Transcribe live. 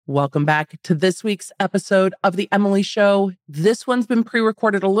Welcome back to this week's episode of The Emily Show. This one's been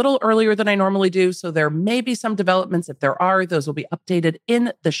pre-recorded a little earlier than I normally do, so there may be some developments. If there are, those will be updated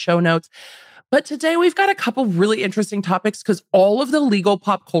in the show notes. But today we've got a couple really interesting topics because all of the legal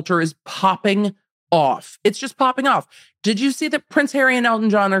pop culture is popping off. It's just popping off. Did you see that Prince Harry and Elton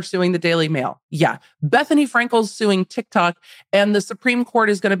John are suing the Daily Mail? Yeah. Bethenny Frankel's suing TikTok, and the Supreme Court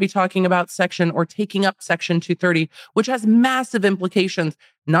is going to be talking about taking up Section 230, which has massive implications,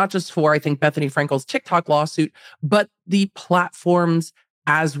 not just for, I think, Bethenny Frankel's TikTok lawsuit, but the platforms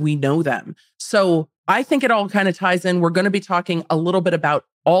as we know them. So I think it all kind of ties in. We're going to be talking a little bit about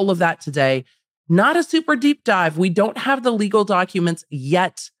all of that today. Not a super deep dive. We don't have the legal documents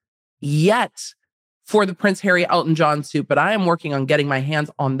yet for the Prince Harry Elton John suit, but I am working on getting my hands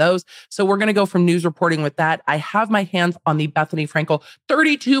on those. So we're going to go from news reporting with that. I have my hands on the Bethenny Frankel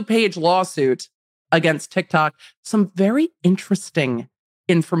 32-page lawsuit against TikTok. Some very interesting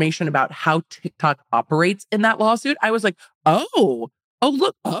information about how TikTok operates in that lawsuit. I was like, okay.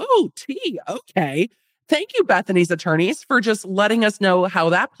 Thank you, Bethenny's attorneys, for just letting us know how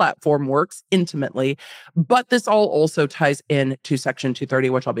that platform works intimately. But this all also ties in to Section 230,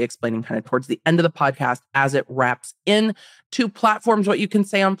 which I'll be explaining kind of towards the end of the podcast as it wraps in to platforms, what you can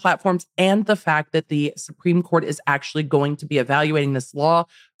say on platforms, and the fact that the Supreme Court is actually going to be evaluating this law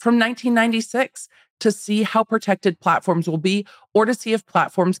from 1996 to see how protected platforms will be or to see if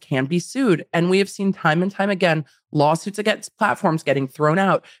platforms can be sued. And we have seen time and time again lawsuits against platforms getting thrown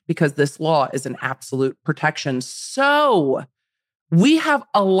out because this law is an absolute protection. So we have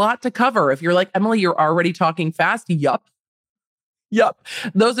a lot to cover. If you're like, Emily, you're already talking fast. Yup.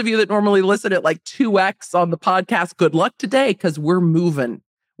 Those of you that normally listen at like 2x on the podcast, good luck today because we're moving.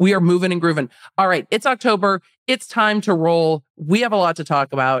 We are moving and grooving. All right, it's October. It's time to roll. We have a lot to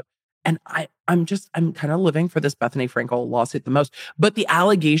talk about. And I'm kind of living for this Bethenny Frankel lawsuit the most. But the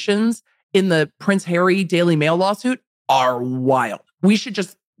allegations in the Prince Harry Daily Mail lawsuit are wild. We should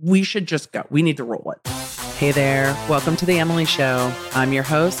just go. We need to roll it. Hey there. Welcome to The Emily Show. I'm your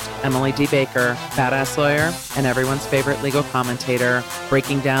host, Emily D. Baker, badass lawyer and everyone's favorite legal commentator,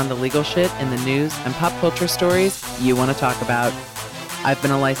 breaking down the legal shit in the news and pop culture stories you want to talk about. I've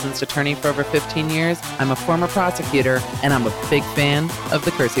been a licensed attorney for over 15 years. I'm a former prosecutor, and I'm a big fan of the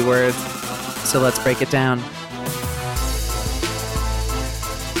cursey words. So let's break it down.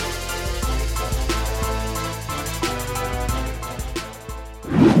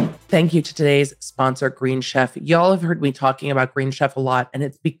 Thank you to today's sponsor, Green Chef. Y'all have heard me talking about Green Chef a lot, and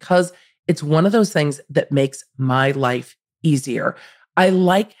it's because it's one of those things that makes my life easier. I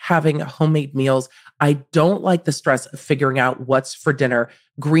like having homemade meals. I don't like the stress of figuring out what's for dinner.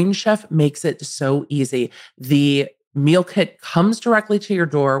 Green Chef makes it so easy. The meal kit comes directly to your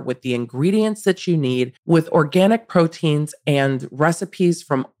door with the ingredients that you need, with organic proteins and recipes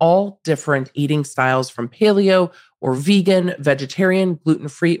from all different eating styles, from paleo or vegan, vegetarian,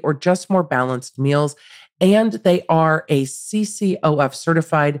 gluten-free, or just more balanced meals. And they are a CCOF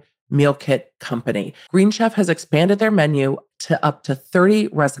certified meal kit company. Green Chef has expanded their menu to up to 30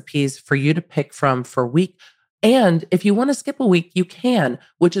 recipes for you to pick from for a week. And if you want to skip a week, you can,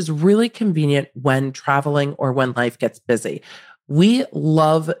 which is really convenient when traveling or when life gets busy. We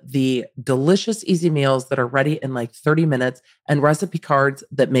love the delicious, easy meals that are ready in like 30 minutes and recipe cards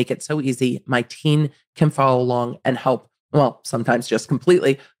that make it so easy. My teen can follow along and help, well, sometimes just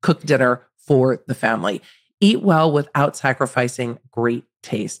completely cook dinner for the family. Eat well without sacrificing great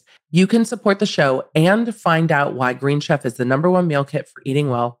taste. You can support the show and find out why Green Chef is the #1 meal kit for eating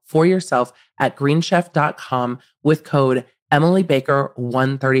well for yourself at greenchef.com with code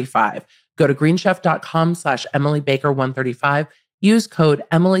EmilyBaker135. Go to greenchef.com/EmilyBaker135. Use code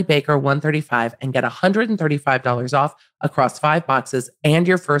EmilyBaker135 and get $135 off across 5 boxes, and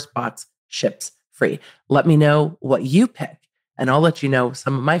your first box ships free. Let me know what you pick, and I'll let you know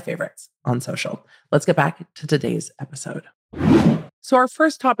some of my favorites on social. Let's get back to today's episode. So our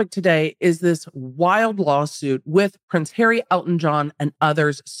first topic today is this wild lawsuit with Prince Harry, Elton John, and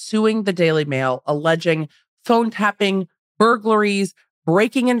others suing the Daily Mail, alleging phone tapping, burglaries,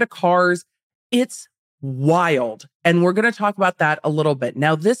 breaking into cars. It's wild. And we're going to talk about that a little bit.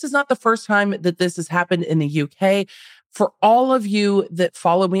 Now, this is not the first time that this has happened in the UK. For all of you that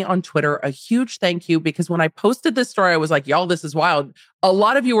follow me on Twitter, a huge thank you, because when I posted this story, I was like, y'all, this is wild. A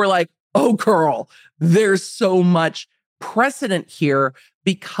lot of you were like, oh, girl, there's so much precedent here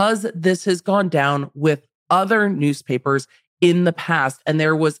because this has gone down with other newspapers in the past. And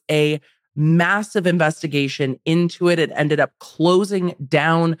there was a massive investigation into it. It ended up closing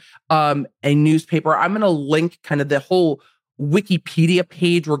down a newspaper. I'm going to link kind of the whole Wikipedia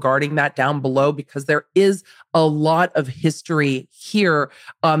page regarding that down below, because there is a lot of history here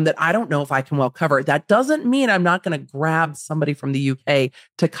that I don't know if I can well cover. That doesn't mean I'm not going to grab somebody from the UK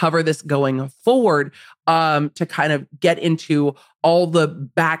to cover this going forward, to kind of get into all the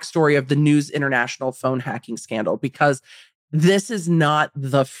backstory of the News International phone hacking scandal, because this is not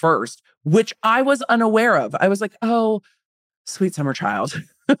the first, which I was unaware of. I was like, oh, sweet summer child.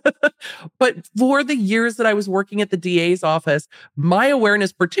 But for the years that I was working at the DA's office, my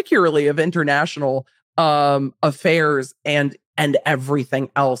awareness, particularly of international affairs and everything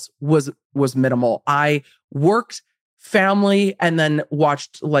else, was minimal. I worked family and then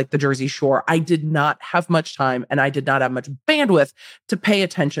watched like the Jersey Shore. I did not have much time and I did not have much bandwidth to pay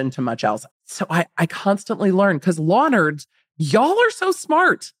attention to much else. So I constantly learn, because law nerds, y'all are so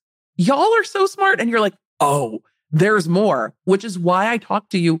smart. Y'all are so smart. And you're like, oh, there's more, which is why I talk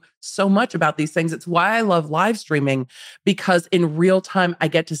to you so much about these things. It's why I love live streaming, because in real time, I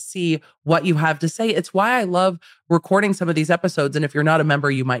get to see what you have to say. It's why I love recording some of these episodes. And if you're not a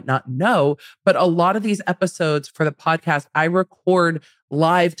member, you might not know, but a lot of these episodes for the podcast, I record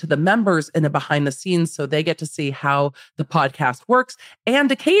live to the members in a behind the scenes, so they get to see how the podcast works.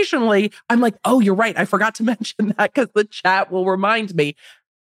 And occasionally I'm like, oh, you're right, I forgot to mention that, because the chat will remind me,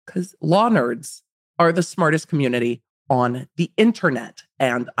 because law nerds are the smartest community on the internet,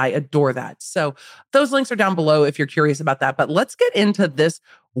 and I adore that. So those links are down below if you're curious about that. But let's get into this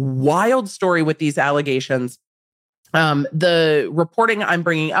wild story with these allegations. The reporting I'm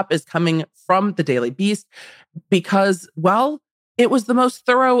bringing up is coming from the Daily Beast because, well, it was the most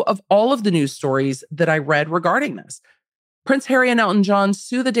thorough of all of the news stories that I read regarding this. Prince Harry and Elton John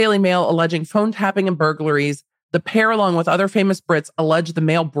sue the Daily Mail alleging phone tapping and burglaries. The pair, along with other famous Brits, allege the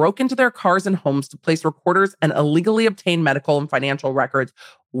Mail broke into their cars and homes to place recorders and illegally obtain medical and financial records.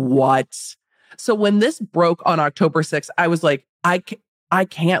 What? So when this broke on October 6th, I was like, I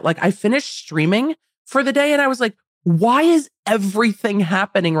can't. Like, I finished streaming for the day and I was like, why is everything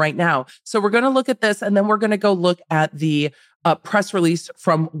happening right now? So we're going to look at this, and then we're going to go look at the press release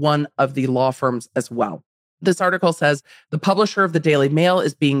from one of the law firms as well. This article says the publisher of the Daily Mail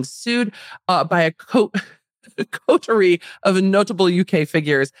is being sued by a coterie of notable UK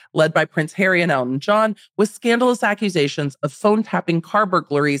figures led by Prince Harry and Elton John, with scandalous accusations of phone tapping, car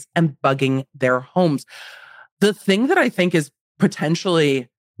burglaries, and bugging their homes. The thing that I think is potentially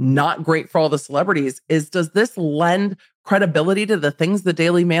not great for all the celebrities is, does this lend credibility to the things the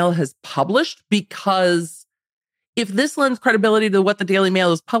Daily Mail has published? Because if this lends credibility to what the Daily Mail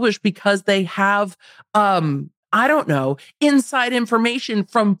has published, because they have, I don't know, inside information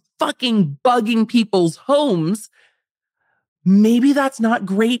from fucking bugging people's homes, maybe that's not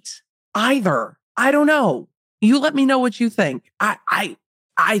great either. I don't know. You let me know what you think. I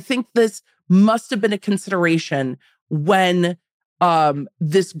think this must have been a consideration when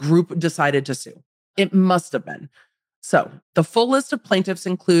this group decided to sue. It must have been. So the full list of plaintiffs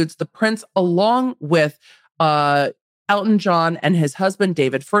includes the Prince, along with Elton John and his husband,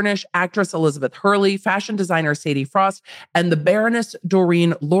 David Furnish, actress Elizabeth Hurley, fashion designer Sadie Frost, and the Baroness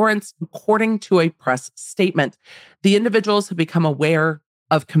Doreen Lawrence, according to a press statement. The individuals have become aware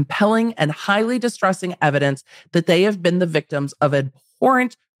of compelling and highly distressing evidence that they have been the victims of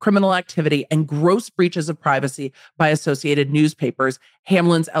abhorrent criminal activity and gross breaches of privacy by Associated Newspapers,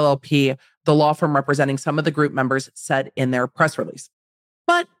 Hamlin's LLP, the law firm representing some of the group members, said in their press release.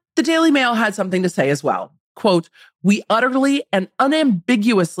 But the Daily Mail had something to say as well. Quote, "We utterly and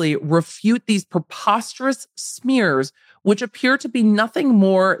unambiguously refute these preposterous smears, which appear to be nothing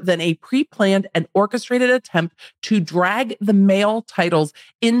more than a pre-planned and orchestrated attempt to drag the Mail titles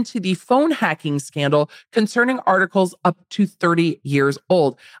into the phone hacking scandal concerning articles up to 30 years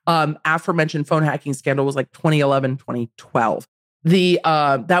old." Aforementioned phone hacking scandal was like 2011, 2012.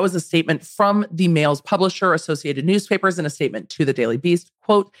 That was a statement from the Mail's publisher, Associated Newspapers, in a statement to the Daily Beast.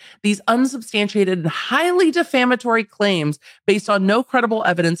 Quote, "These unsubstantiated and highly defamatory claims based on no credible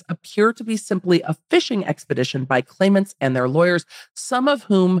evidence appear to be simply a fishing expedition by claimants and their lawyers, some of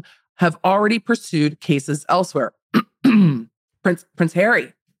whom have already pursued cases elsewhere." Prince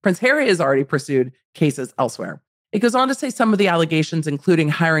Harry has already pursued cases elsewhere. It goes on to say some of the allegations, including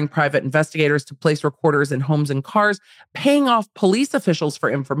hiring private investigators to place recorders in homes and cars, paying off police officials for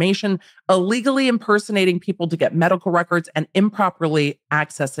information, illegally impersonating people to get medical records, and improperly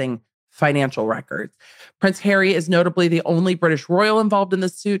accessing financial records. Prince Harry is notably the only British royal involved in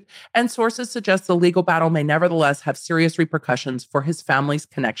this suit, and sources suggest the legal battle may nevertheless have serious repercussions for his family's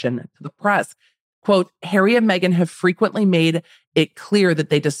connection to the press. Quote, "Harry and Meghan have frequently made it clear that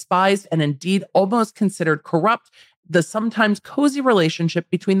they despised and indeed almost considered corrupt the sometimes cozy relationship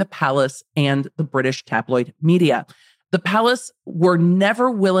between the palace and the British tabloid media. The palace were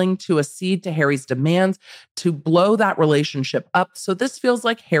never willing to accede to Harry's demands to blow that relationship up. So this feels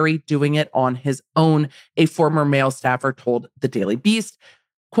like Harry doing it on his own, a former male staffer told the Daily Beast.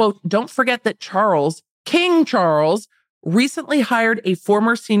 Quote, don't forget that Charles, King Charles, recently hired a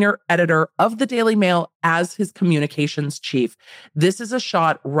former senior editor of the Daily Mail as his communications chief. This is a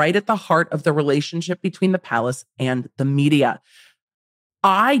shot right at the heart of the relationship between the palace and the media.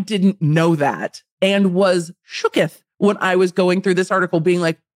 I didn't know that and was shooketh when I was going through this article being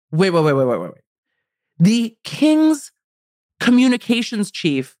like, wait. The king's communications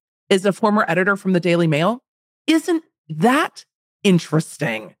chief is a former editor from the Daily Mail? Isn't that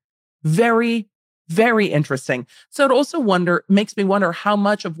interesting? Very, very interesting. So it also makes me wonder how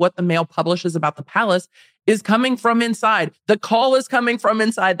much of what the Mail publishes about the palace is coming from inside. The call is coming from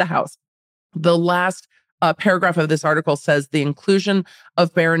inside the house. The last paragraph of this article says the inclusion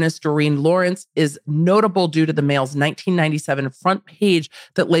of Baroness Doreen Lawrence is notable due to the Mail's 1997 front page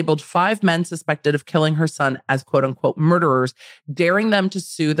that labeled 5 men suspected of killing her son as quote unquote murderers, daring them to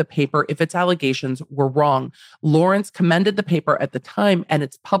sue the paper if its allegations were wrong. Lawrence commended the paper at the time, and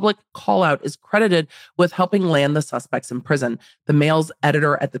its public call out is credited with helping land the suspects in prison. The Mail's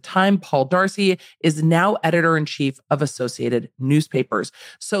editor at the time, Paul Darcy, is now editor-in-chief of Associated Newspapers.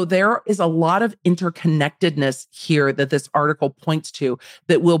 So there is a lot of interconnectedness here that this article points to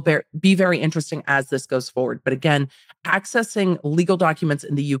that will be very interesting as this goes forward. But again, accessing legal documents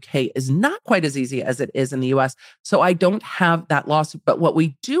in the UK is not quite as easy as it is in the US. So I don't have that lawsuit. But what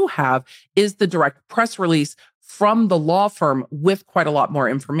we do have is the direct press release from the law firm with quite a lot more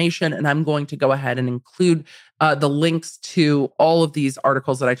information. And I'm going to go ahead and include the links to all of these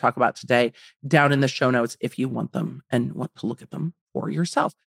articles that I talk about today down in the show notes if you want them and want to look at them for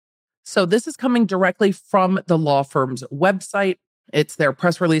yourself. So this is coming directly from the law firm's website. It's their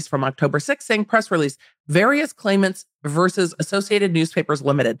press release from October 6th saying, press release, various claimants versus Associated Newspapers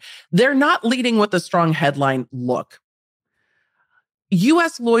Limited. They're not leading with a strong headline look.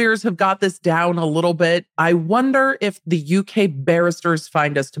 US lawyers have got this down a little bit. I wonder if the UK barristers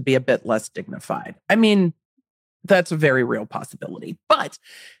find us to be a bit less dignified. I mean, that's a very real possibility. But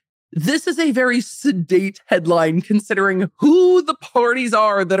this is a very sedate headline considering who the parties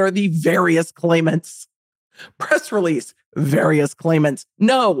are that are the various claimants. Press release, various claimants.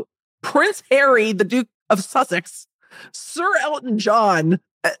 No, Prince Harry, the Duke of Sussex, Sir Elton John,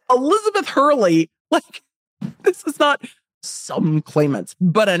 Elizabeth Hurley. Like, this is not some claimants.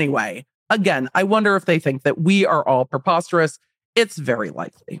 But anyway, again, I wonder if they think that we are all preposterous. It's very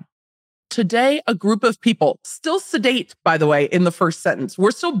likely. Today, a group of people, still sedate, by the way, in the first sentence.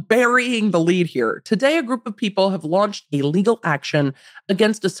 We're still burying the lead here. Today, a group of people have launched a legal action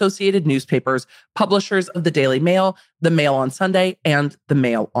against Associated Newspapers, publishers of the Daily Mail, the Mail on Sunday, and the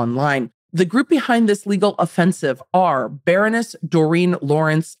Mail Online. The group behind this legal offensive are Baroness Doreen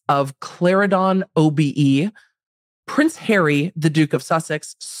Lawrence of Clarendon OBE, Prince Harry, the Duke of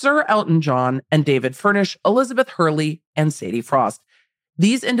Sussex, Sir Elton John and David Furnish, Elizabeth Hurley, and Sadie Frost.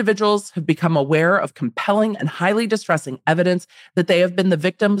 These individuals have become aware of compelling and highly distressing evidence that they have been the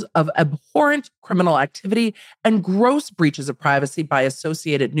victims of abhorrent criminal activity and gross breaches of privacy by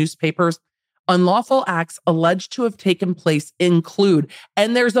Associated Newspapers. Unlawful acts alleged to have taken place include,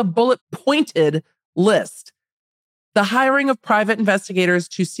 and there's a bullet-pointed list, the hiring of private investigators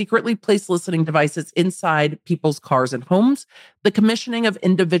to secretly place listening devices inside people's cars and homes, the commissioning of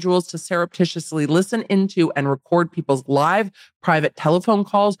individuals to surreptitiously listen into and record people's live private telephone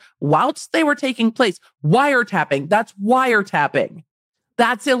calls whilst they were taking place. Wiretapping, that's wiretapping.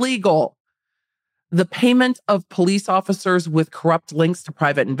 That's illegal. The payment of police officers with corrupt links to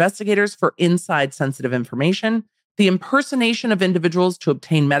private investigators for inside sensitive information, the impersonation of individuals to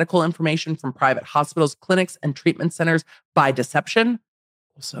obtain medical information from private hospitals, clinics, and treatment centers by deception,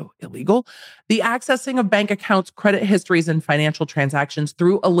 also illegal. The accessing of bank accounts, credit histories, and financial transactions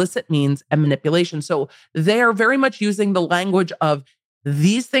through illicit means and manipulation. So they are very much using the language of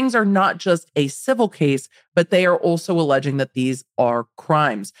these things are not just a civil case, but they are also alleging that these are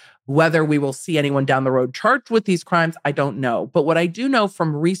crimes. Whether we will see anyone down the road charged with these crimes, I don't know. But what I do know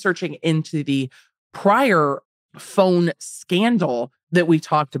from researching into the prior phone scandal that we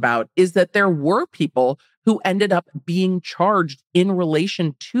talked about is that there were people who ended up being charged in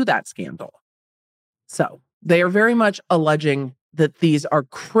relation to that scandal. So they are very much alleging that these are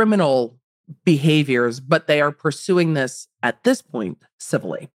criminal behaviors, but they are pursuing this at this point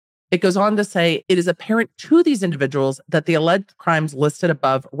civilly. It goes on to say, it is apparent to these individuals that the alleged crimes listed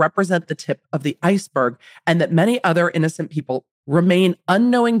above represent the tip of the iceberg and that many other innocent people remain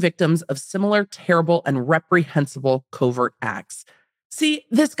unknowing victims of similar terrible and reprehensible covert acts. See,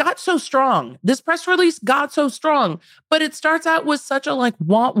 this got so strong. This press release got so strong, but it starts out with such a like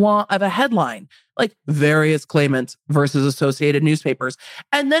wah of a headline, like various claimants versus associated newspapers.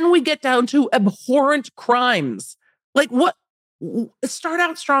 And then we get down to abhorrent crimes. Like what? Start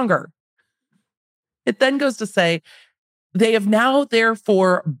out stronger. It then goes to say, they have now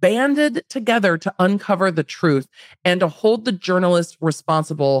therefore banded together to uncover the truth and to hold the journalists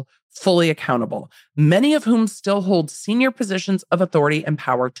responsible, fully accountable, many of whom still hold senior positions of authority and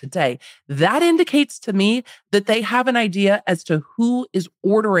power today. That indicates to me that they have an idea as to who is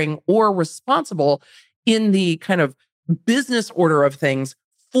ordering or responsible in the kind of business order of things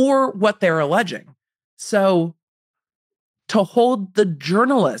for what they're alleging. So to hold the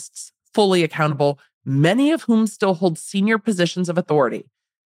journalists fully accountable, many of whom still hold senior positions of authority.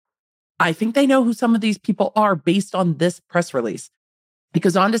 I think they know who some of these people are based on this press release. It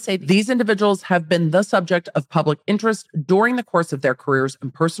goes on to say these individuals have been the subject of public interest during the course of their careers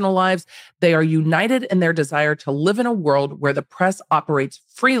and personal lives. They are united in their desire to live in a world where the press operates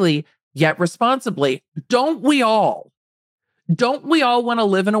freely yet responsibly. Don't we all? Don't we all want to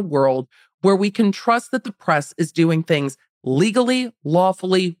live in a world where we can trust that the press is doing things legally,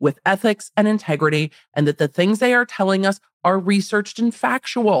 lawfully, with ethics and integrity, and that the things they are telling us are researched and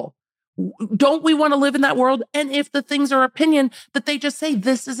factual? Don't we want to live in that world? And if the things are opinion, that they just say,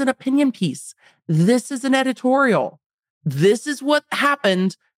 this is an opinion piece. This is an editorial. This is what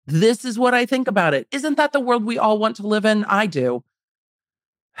happened. This is what I think about it. Isn't that the world we all want to live in? I do.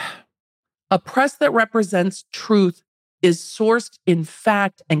 A press that represents truth is sourced in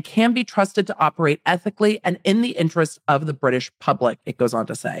fact and can be trusted to operate ethically and in the interest of the British public, it goes on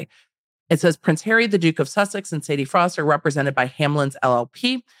to say. It says Prince Harry, the Duke of Sussex, and Sadie Frost are represented by Hamlin's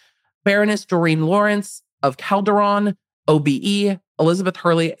LLP. Baroness Doreen Lawrence of Calderon, OBE, Elizabeth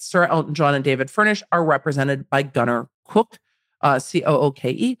Hurley, Sir Elton John, and David Furnish are represented by Gunnar Cook, Cooke.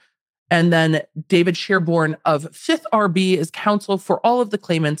 And then David Shearborn of 5th RB is counsel for all of the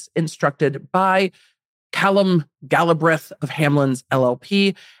claimants, instructed by Callum Galbraith of Hamlin's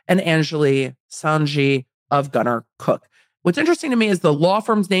LLP and Anjali Sanji of Gunnar Cook. What's interesting to me is the law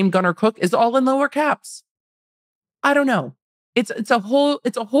firm's name, Gunnar Cook, is all in lower caps. I don't know. It's a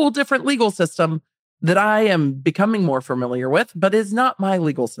whole different legal system that I am becoming more familiar with, but is not my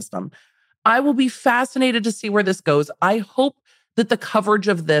legal system. I will be fascinated to see where this goes. I hope that the coverage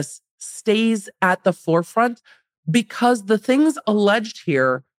of this stays at the forefront, because the things alleged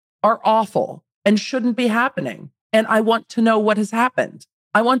here are awful and shouldn't be happening. And I want to know what has happened.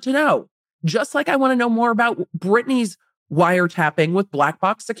 I want to know. Just like I want to know more about Britney's wiretapping with black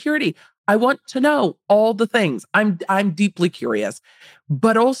box security. I want to know all the things. I'm deeply curious.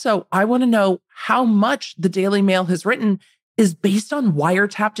 But also, I want to know how much the Daily Mail has written is based on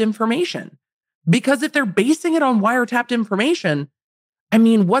wiretapped information. Because if they're basing it on wiretapped information, I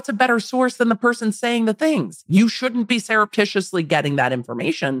mean, what's a better source than the person saying the things? You shouldn't be surreptitiously getting that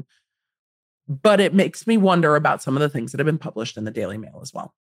information. But it makes me wonder about some of the things that have been published in the Daily Mail as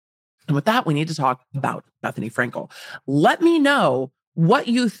well. And with that, we need to talk about Bethenny Frankel. Let me know what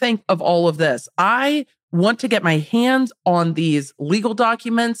you think of all of this. I want to get my hands on these legal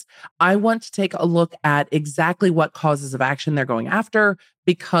documents. I want to take a look at exactly what causes of action they're going after,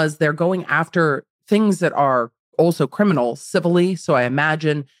 because they're going after things that are also criminal civilly. So I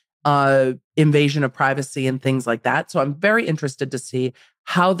imagine invasion of privacy and things like that. So I'm very interested to see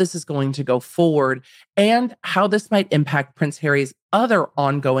how this is going to go forward and how this might impact Prince Harry's other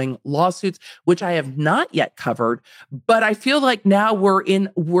ongoing lawsuits, which I have not yet covered. But I feel like now we're in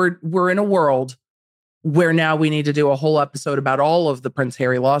a world where now we need to do a whole episode about all of the Prince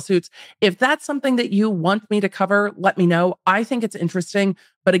Harry lawsuits. If that's something that you want me to cover, let me know. I think it's interesting.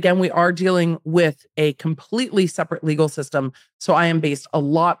 But again, we are dealing with a completely separate legal system. So I am based a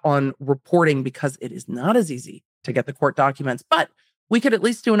lot on reporting, because it is not as easy to get the court documents. But we could at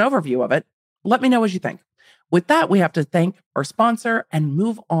least do an overview of it. Let me know what you think. With that, we have to thank our sponsor and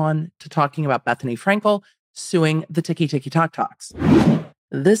move on to talking about Bethenny Frankel suing the Tiki Tiki Talk Talks.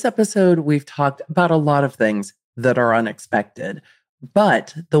 This episode, we've talked about a lot of things that are unexpected,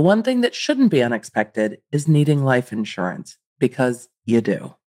 but the one thing that shouldn't be unexpected is needing life insurance, because you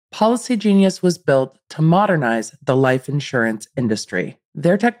do. Policy Genius was built to modernize the life insurance industry.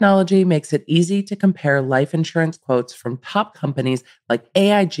 Their technology makes it easy to compare life insurance quotes from top companies like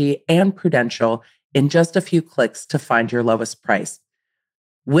AIG and Prudential in just a few clicks to find your lowest price.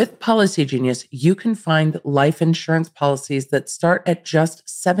 With Policy Genius, you can find life insurance policies that start at just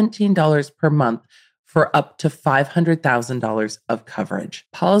 $17 per month for up to $500,000 of coverage.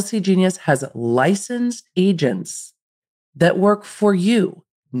 Policy Genius has licensed agents that work for you,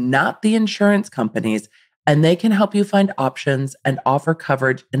 not the insurance companies, and they can help you find options and offer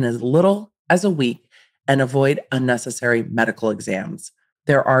coverage in as little as a week and avoid unnecessary medical exams.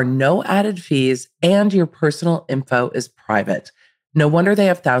 There are no added fees, and your personal info is private. No wonder they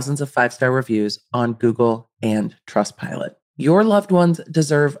have thousands of five-star reviews on Google and Trustpilot. Your loved ones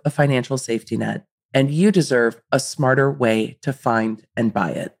deserve a financial safety net, and you deserve a smarter way to find and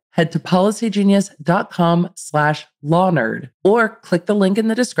buy it. Head to policygenius.com/lawnerd or click the link in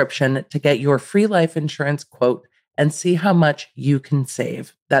the description to get your free life insurance quote and see how much you can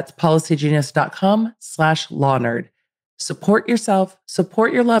save. That's policygenius.com/lawnerd. Support yourself,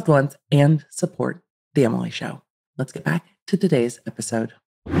 support your loved ones, and support The Emily Show. Let's get back to today's episode.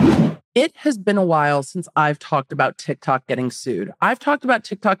 It has been a while since I've talked about TikTok getting sued. I've talked about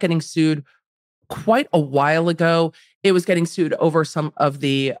TikTok getting sued quite a while ago. It was getting sued over some of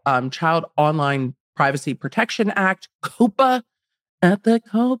the Child Online Privacy Protection Act, COPA, at the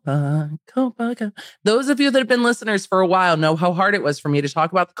COPA. Those of you that have been listeners for a while know how hard it was for me to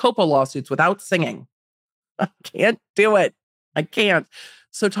talk about the COPA lawsuits without singing. I can't do it. I can't.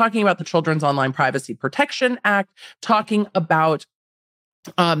 So talking about the Children's Online Privacy Protection Act, talking about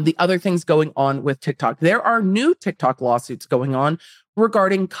the other things going on with TikTok. There are new TikTok lawsuits going on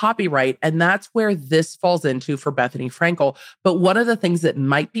regarding copyright, and that's where this falls into for Bethenny Frankel. But one of the things that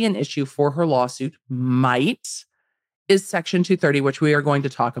might be an issue for her lawsuit is Section 230, which we are going to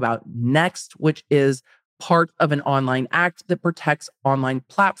talk about next, which is part of an online act that protects online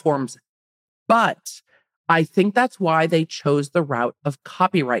platforms. But I think that's why they chose the route of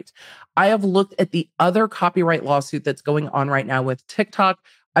copyright. I have looked at the other copyright lawsuit that's going on right now with TikTok.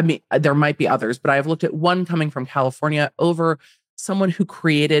 I mean, there might be others, but I have looked at one coming from California over someone who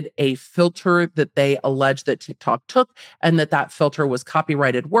created a filter that they allege that TikTok took and that filter was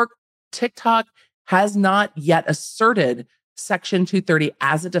copyrighted work. TikTok has not yet asserted Section 230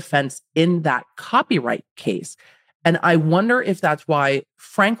 as a defense in that copyright case. And I wonder if that's why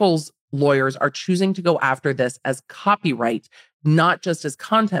Frankel's lawyers are choosing to go after this as copyright, not just as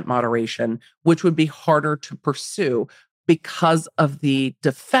content moderation, which would be harder to pursue because of the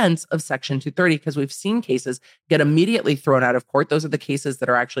defense of Section 230, because we've seen cases get immediately thrown out of court. Those are the cases that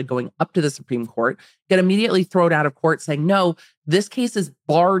are actually going up to the Supreme Court, get immediately thrown out of court saying, no, this case is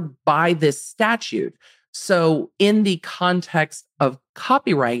barred by this statute. So in the context of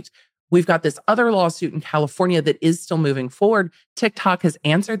copyright, we've got this other lawsuit in California that is still moving forward. TikTok has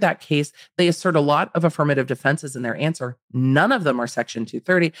answered that case. They assert a lot of affirmative defenses in their answer. None of them are Section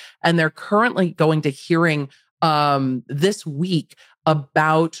 230. And they're currently going to hearing this week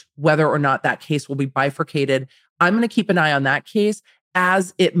about whether or not that case will be bifurcated. I'm going to keep an eye on that case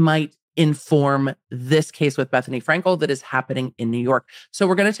as it might inform this case with Bethenny Frankel that is happening in New York. So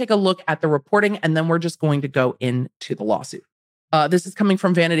we're going to take a look at the reporting, and then we're just going to go into the lawsuit. This is coming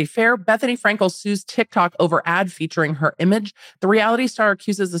from Vanity Fair. Bethenny Frankel sues TikTok over ad featuring her image. The reality star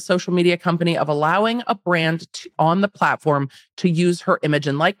accuses the social media company of allowing a brand on the platform to use her image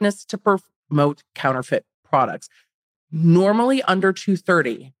and likeness to promote counterfeit products. Normally under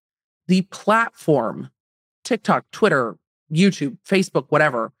 230, the platform, TikTok, Twitter, YouTube, Facebook,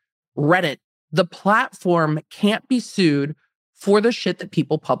 whatever, Reddit, the platform can't be sued for the shit that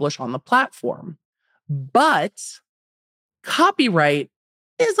people publish on the platform. But copyright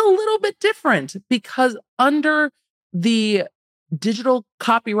is a little bit different because under the Digital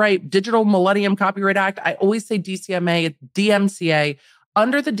Millennium Copyright Act, I always say DCMA, DMCA.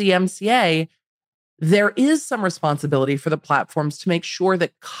 Under the DMCA, there is some responsibility for the platforms to make sure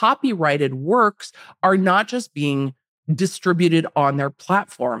that copyrighted works are not just being distributed on their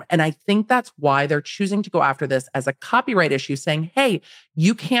platform. And I think that's why they're choosing to go after this as a copyright issue, saying, hey,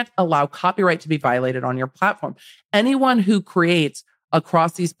 you can't allow copyright to be violated on your platform. Anyone who creates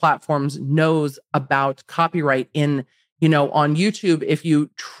across these platforms knows about copyright on YouTube. If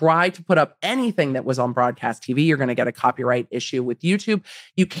you try to put up anything that was on broadcast TV, you're going to get a copyright issue with YouTube.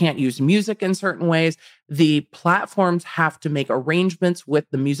 You can't use music in certain ways. The platforms have to make arrangements with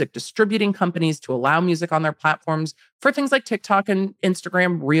the music distributing companies to allow music on their platforms for things like TikTok and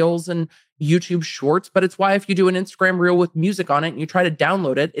Instagram Reels and YouTube Shorts. But it's why if you do an Instagram Reel with music on it and you try to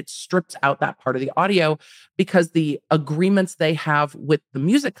download it, it strips out that part of the audio because the agreements they have with the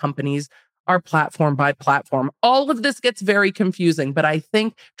music companies are platform by platform. All of this gets very confusing, but I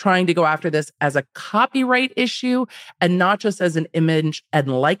think trying to go after this as a copyright issue and not just as an image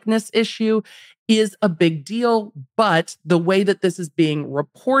and likeness issue is a big deal. But the way that this is being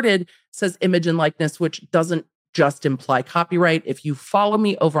reported says image and likeness, which doesn't just imply copyright. If you follow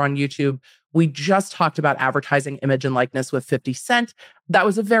me over on YouTube, we just talked about advertising image and likeness with 50 Cent. That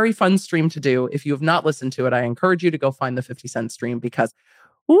was a very fun stream to do. If you have not listened to it, I encourage you to go find the 50 Cent stream because,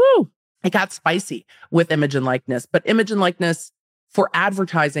 woo, it got spicy with image and likeness, but image and likeness for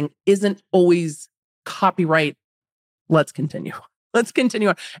advertising isn't always copyright. Let's continue. Let's continue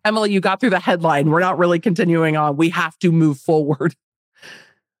on. Emily, you got through the headline. We're not really continuing on. We have to move forward.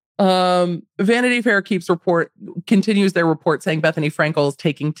 Vanity Fair continues their report saying Bethenny Frankel is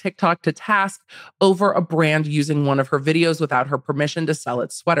taking TikTok to task over a brand using one of her videos without her permission to sell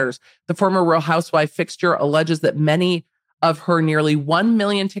its sweaters. The former Real Housewife fixture alleges that many of her nearly 1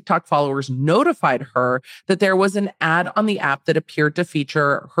 million TikTok followers notified her that there was an ad on the app that appeared to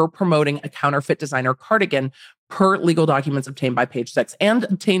feature her promoting a counterfeit designer cardigan per legal documents obtained by Page Six and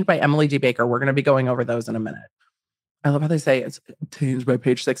obtained by Emily D. Baker. We're going to be going over those in a minute. I love how they say it's obtained by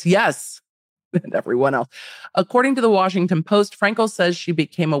Page Six. Yes. And everyone else. According to the Washington Post, Frankel says she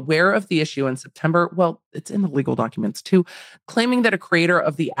became aware of the issue in September. Well, it's in the legal documents too, claiming that a creator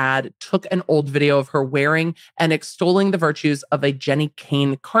of the ad took an old video of her wearing and extolling the virtues of a Jenny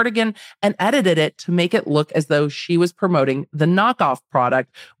Kane cardigan and edited it to make it look as though she was promoting the knockoff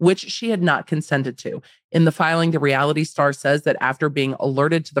product, which she had not consented to. In the filing, the reality star says that after being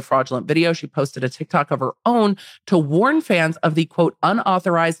alerted to the fraudulent video, she posted a TikTok of her own to warn fans of the, quote,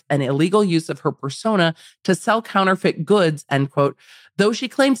 unauthorized and illegal use of her persona to sell counterfeit goods, end quote, though she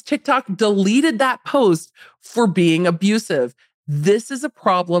claims TikTok deleted that post for being abusive. This is a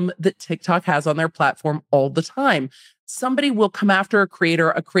problem that TikTok has on their platform all the time. Somebody will come after a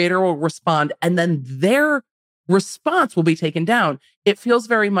creator will respond, and then their response will be taken down. It feels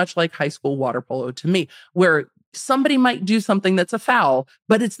very much like high school water polo to me, where somebody might do something that's a foul,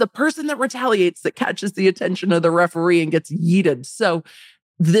 but it's the person that retaliates that catches the attention of the referee and gets yeeted. So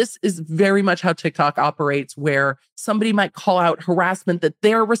this is very much how TikTok operates, where somebody might call out harassment that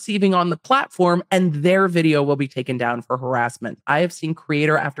they're receiving on the platform and their video will be taken down for harassment. I have seen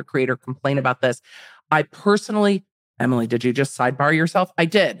creator after creator complain about this. I personally, Emily, did you just sidebar yourself? I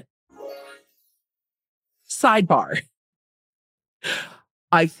did. Sidebar.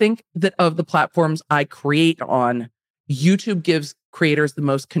 I think that of the platforms I create on, YouTube gives creators the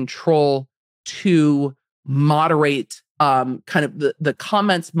most control to moderate kind of the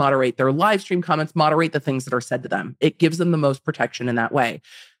comments, moderate their live stream comments, moderate the things that are said to them. It gives them the most protection in that way.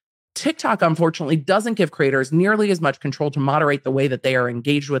 TikTok, unfortunately, doesn't give creators nearly as much control to moderate the way that they are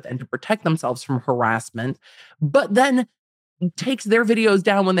engaged with and to protect themselves from harassment, but then takes their videos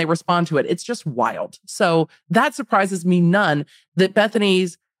down when they respond to it. It's just wild. So that surprises me none that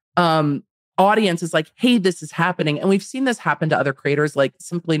Bethenny's audience is like, hey, this is happening. And we've seen this happen to other creators like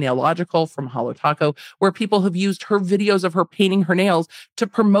Simply Nailogical from Holo Taco, where people have used her videos of her painting her nails to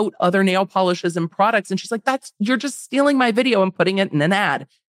promote other nail polishes and products. And she's like, you're just stealing my video and putting it in an ad.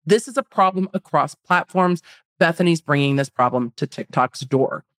 This is a problem across platforms. Bethenny's bringing this problem to TikTok's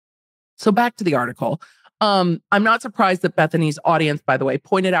door. So back to the article. I'm not surprised that Bethenny's audience, by the way,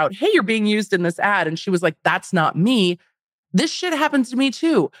 pointed out, hey, you're being used in this ad. And she was like, that's not me. This shit happens to me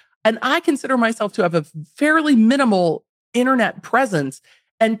too. And I consider myself to have a fairly minimal internet presence.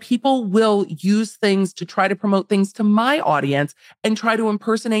 And people will use things to try to promote things to my audience and try to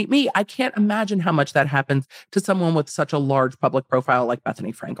impersonate me. I can't imagine how much that happens to someone with such a large public profile like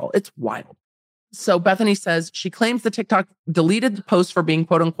Bethenny Frankel. It's wild. So Bethenny says she claims the TikTok deleted the post for being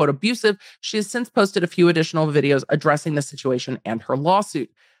quote unquote abusive. She has since posted a few additional videos addressing the situation and her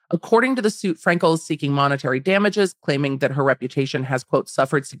lawsuit. According to the suit, Frankel is seeking monetary damages, claiming that her reputation has, quote,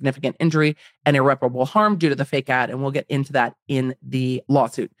 suffered significant injury and irreparable harm due to the fake ad. And we'll get into that in the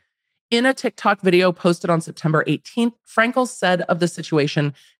lawsuit. In a TikTok video posted on September 18th, Frankel said of the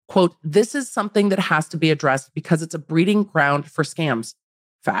situation, quote, this is something that has to be addressed because it's a breeding ground for scams.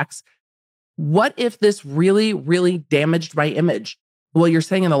 Facts. What if this really, really damaged my image? Well, you're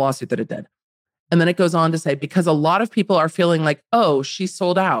saying in the lawsuit that it did. And then it goes on to say, because a lot of people are feeling like, oh, she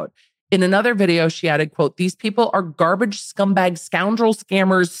sold out. In another video, she added, quote, these people are garbage, scumbag, scoundrel,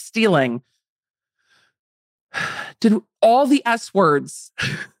 scammers, stealing. Did all the S words,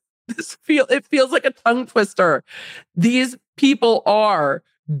 it feels like a tongue twister. These people are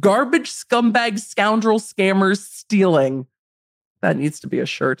garbage, scumbag, scoundrel, scammers, stealing. That needs to be a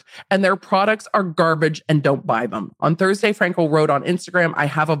shirt. And their products are garbage and don't buy them. On Thursday, Frankel wrote on Instagram, I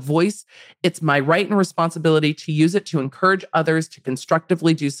have a voice. It's my right and responsibility to use it to encourage others to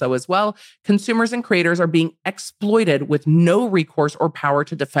constructively do so as well. Consumers and creators are being exploited with no recourse or power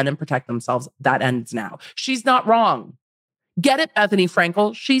to defend and protect themselves. That ends now. She's not wrong. Get it, Bethenny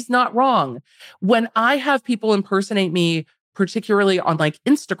Frankel? She's not wrong. When I have people impersonate me, particularly on like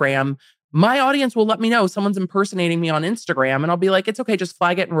Instagram, my audience will let me know someone's impersonating me on Instagram and I'll be like, it's okay, just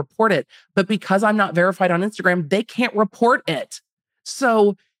flag it and report it. But because I'm not verified on Instagram, they can't report it.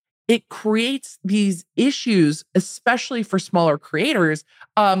 So it creates these issues, especially for smaller creators,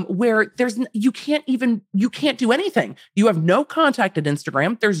 where you can't do anything. You have no contact at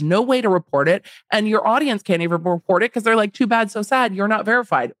Instagram. There's no way to report it. And your audience can't even report it because they're like, too bad, so sad. You're not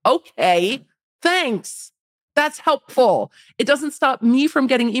verified. Okay, thanks. That's helpful. It doesn't stop me from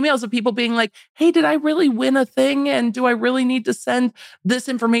getting emails of people being like, hey, did I really win a thing? And do I really need to send this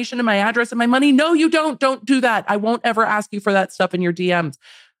information to my address and my money? No, you don't. Don't do that. I won't ever ask you for that stuff in your DMs.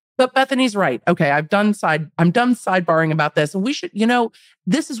 But Bethenny's right. Okay, I'm done sidebarring about this. And we should,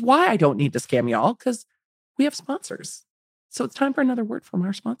 this is why I don't need to scam y'all, because we have sponsors. So it's time for another word from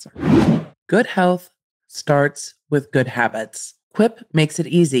our sponsor. Good health starts with good habits. Quip makes it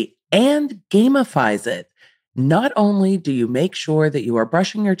easy and gamifies it. Not only do you make sure that you are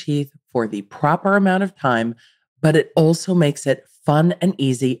brushing your teeth for the proper amount of time, but it also makes it fun and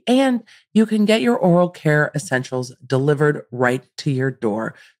easy, and you can get your oral care essentials delivered right to your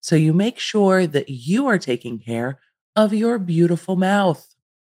door. So you make sure that you are taking care of your beautiful mouth.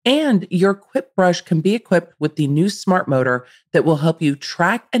 And your Quip brush can be equipped with the new smart motor that will help you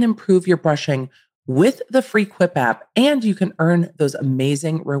track and improve your brushing with the free Quip app. And you can earn those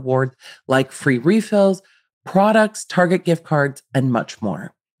amazing rewards like free refills, products, Target gift cards, and much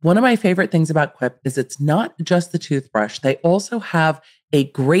more. One of my favorite things about Quip is it's not just the toothbrush. They also have a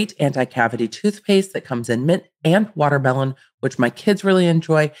great anti-cavity toothpaste that comes in mint and watermelon, which my kids really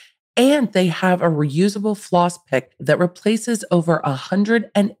enjoy. And they have a reusable floss pick that replaces over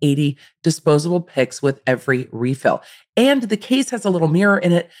 180 disposable picks with every refill. And the case has a little mirror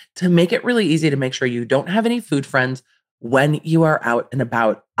in it to make it really easy to make sure you don't have any food friends when you are out and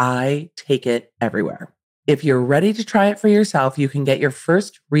about. I take it everywhere. If you're ready to try it for yourself, you can get your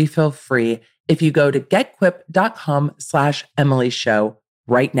first refill free if you go to getquip.com/Emily Show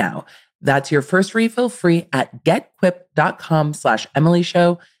right now. That's your first refill free at getquip.com/Emily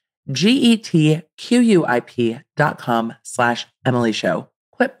Show, getquip.com/Emily Show.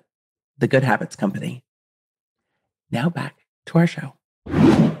 Quip, the Good Habits Company. Now back to our show.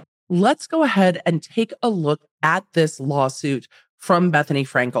 Let's go ahead and take a look at this lawsuit from Bethenny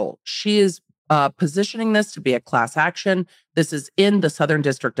Frankel. She is positioning this to be a class action. This is in the Southern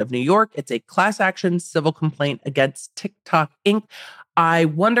District of New York. It's a class action civil complaint against TikTok Inc. I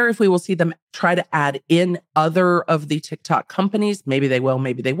wonder if we will see them try to add in other of the TikTok companies. Maybe they will,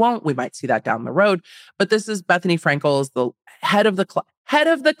 maybe they won't. We might see that down the road. But this is Bethenny Frankel is the head of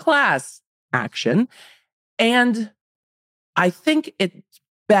the class action. And I think it's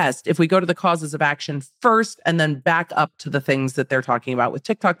best if we go to the causes of action first and then back up to the things that they're talking about with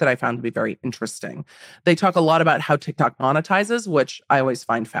TikTok that I found to be very interesting. They talk a lot about how TikTok monetizes, which I always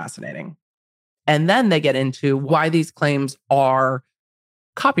find fascinating. And then they get into why these claims are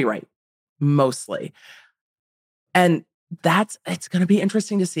copyright, mostly. And it's going to be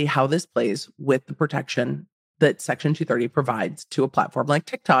interesting to see how this plays with the protection that Section 230 provides to a platform like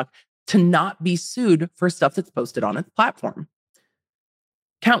TikTok to not be sued for stuff that's posted on its platform.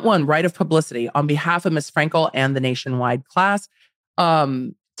 Count one, right of publicity. On behalf of Ms. Frankel and the nationwide class,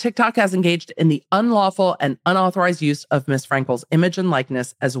 TikTok has engaged in the unlawful and unauthorized use of Ms. Frankel's image and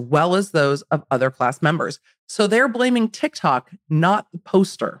likeness, as well as those of other class members. So they're blaming TikTok, not the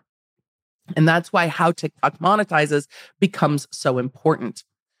poster. And that's why how TikTok monetizes becomes so important.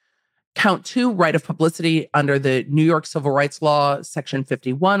 Count two, right of publicity under the New York Civil Rights Law, Section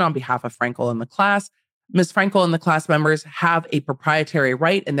 51, on behalf of Frankel and the class. Ms. Frankel and the class members have a proprietary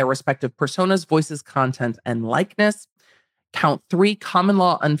right in their respective personas, voices, content, and likeness. Count three, common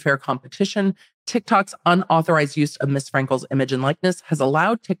law unfair competition. TikTok's unauthorized use of Ms. Frankel's image and likeness has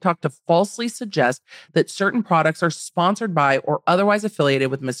allowed TikTok to falsely suggest that certain products are sponsored by or otherwise affiliated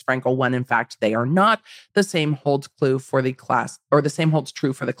with Ms. Frankel when in fact they are not. The same holds true for the class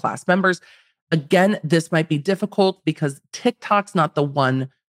members. Again, this might be difficult because TikTok's not the one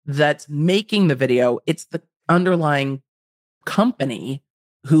that's making the video. It's the underlying company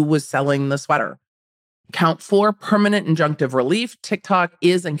who was selling the sweater. Count four, permanent injunctive relief. TikTok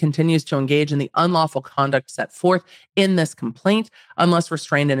is and continues to engage in the unlawful conduct set forth in this complaint. Unless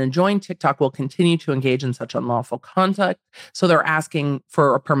restrained and enjoined, TikTok will continue to engage in such unlawful conduct. So they're asking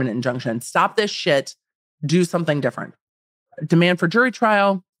for a permanent injunction. Stop this shit. Do something different. Demand for jury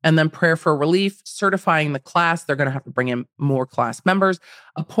trial. And then prayer for relief, certifying the class. They're going to have to bring in more class members,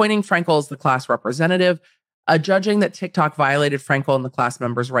 appointing Frankel as the class representative, adjudging that TikTok violated Frankel and the class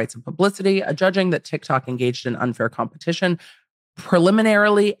members' rights of publicity, adjudging that TikTok engaged in unfair competition,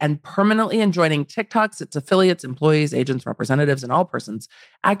 preliminarily and permanently enjoining TikTok's, its affiliates, employees, agents, representatives, and all persons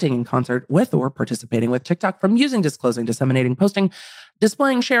acting in concert with or participating with TikTok from using, disclosing, disseminating, posting,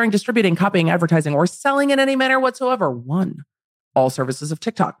 displaying, sharing, distributing, copying, advertising, or selling in any manner whatsoever. One, all services of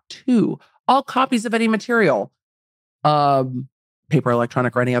TikTok. 2, all copies of any material, paper,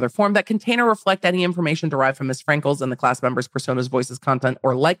 electronic, or any other form that contain or reflect any information derived from Ms. Frankel's and the class members' personas, voices, content,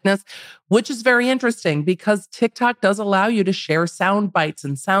 or likeness, which is very interesting because TikTok does allow you to share sound bites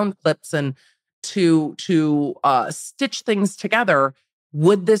and sound clips and to stitch things together.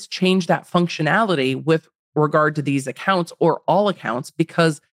 Would this change that functionality with regard to these accounts or all accounts?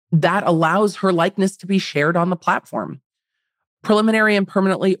 Because that allows her likeness to be shared on the platform. Preliminary and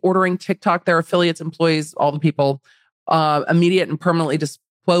permanently ordering TikTok, their affiliates, employees, all the people, immediate and permanently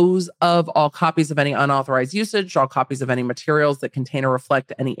dispose of all copies of any unauthorized usage, all copies of any materials that contain or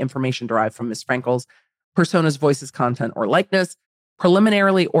reflect any information derived from Ms. Frankel's personas, voices, content, or likeness.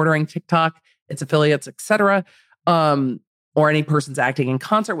 Preliminarily ordering TikTok, its affiliates, etc., or any persons acting in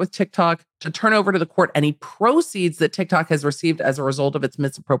concert with TikTok to turn over to the court any proceeds that TikTok has received as a result of its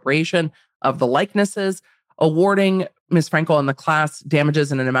misappropriation of the likenesses, awarding Ms. Frankel and the class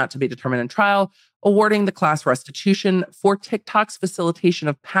damages in an amount to be determined in trial, awarding the class restitution for TikTok's facilitation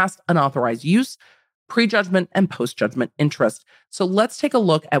of past unauthorized use, prejudgment, and post-judgment interest. So let's take a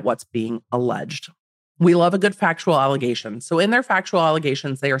look at what's being alleged. We love a good factual allegation. So in their factual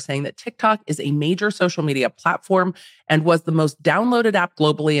allegations, they are saying that TikTok is a major social media platform and was the most downloaded app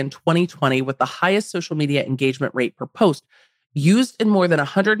globally in 2020 with the highest social media engagement rate per post. Used in more than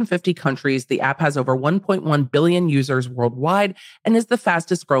 150 countries, the app has over 1.1 billion users worldwide and is the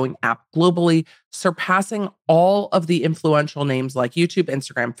fastest growing app globally, surpassing all of the influential names like YouTube,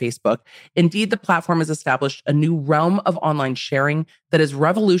 Instagram, Facebook. Indeed, the platform has established a new realm of online sharing that has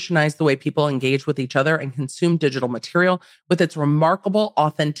revolutionized the way people engage with each other and consume digital material with its remarkable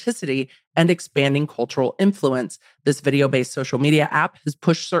authenticity and expanding cultural influence. This video-based social media app has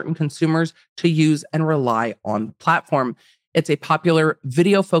pushed certain consumers to use and rely on the platform. It's a popular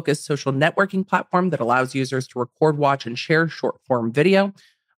video-focused social networking platform that allows users to record, watch, and share short-form video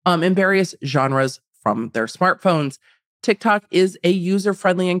in various genres from their smartphones. TikTok is a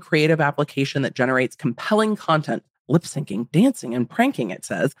user-friendly and creative application that generates compelling content, lip-syncing, dancing, and pranking, it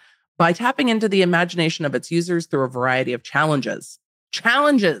says, by tapping into the imagination of its users through a variety of challenges.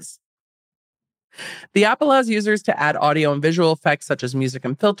 Challenges! The app allows users to add audio and visual effects such as music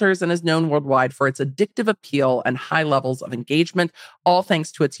and filters and is known worldwide for its addictive appeal and high levels of engagement, all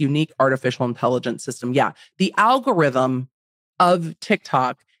thanks to its unique artificial intelligence system. Yeah, the algorithm of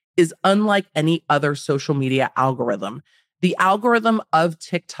TikTok is unlike any other social media algorithm. The algorithm of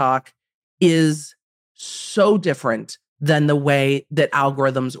TikTok is so different than the way that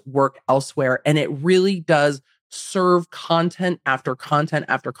algorithms work elsewhere, and it really does serve content after content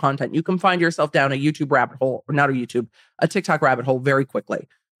after content. You can find yourself down a YouTube rabbit hole, or not a YouTube, a TikTok rabbit hole very quickly.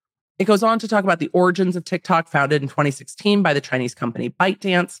 It goes on to talk about the origins of TikTok, founded in 2016 by the Chinese company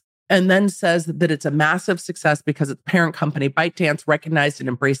ByteDance, and then says that it's a massive success because its parent company ByteDance recognized and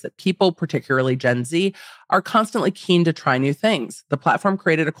embraced that people, particularly Gen Z, are constantly keen to try new things. The platform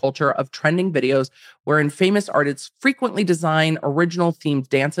created a culture of trending videos wherein famous artists frequently design original themed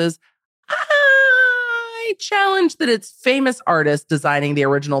dances. I challenge that it's famous artists designing the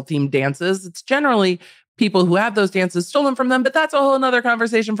original themed dances. It's generally people who have those dances stolen from them, but that's a whole nother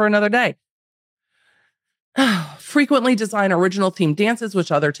conversation for another day. Frequently design original themed dances,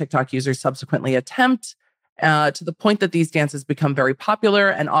 which other TikTok users subsequently attempt, to the point that these dances become very popular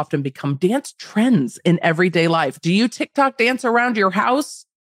and often become dance trends in everyday life. Do you TikTok dance around your house?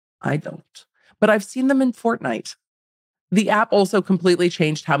 I don't, but I've seen them in Fortnite. The app also completely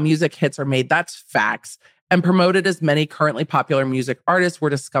changed how music hits are made. That's facts. And promoted as many currently popular music artists were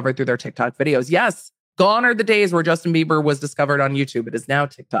discovered through their TikTok videos. Yes, gone are the days where Justin Bieber was discovered on YouTube. It is now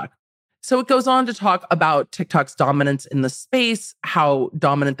TikTok. So it goes on to talk about TikTok's dominance in the space, how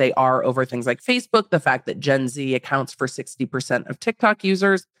dominant they are over things like Facebook, the fact that Gen Z accounts for 60% of TikTok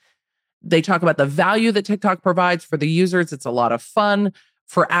users. They talk about the value that TikTok provides for the users. It's a lot of fun.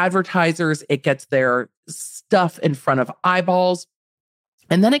 For advertisers, it gets their stuff in front of eyeballs.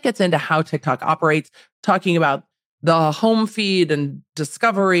 And then it gets into how TikTok operates, talking about the home feed and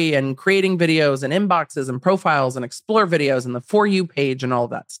discovery and creating videos and inboxes and profiles and explore videos and the For You page and all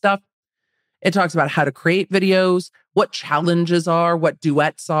that stuff. It talks about how to create videos, what challenges are, what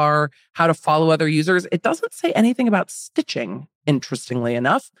duets are, how to follow other users. It doesn't say anything about stitching, interestingly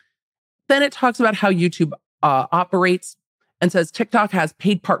enough. Then it talks about how YouTube operates and says TikTok has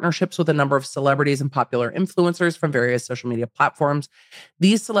paid partnerships with a number of celebrities and popular influencers from various social media platforms.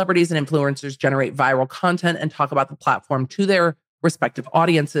 These celebrities and influencers generate viral content and talk about the platform to their respective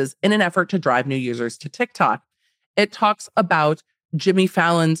audiences in an effort to drive new users to TikTok. It talks about Jimmy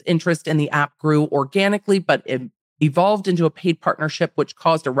Fallon's interest in the app grew organically, but evolved into a paid partnership, which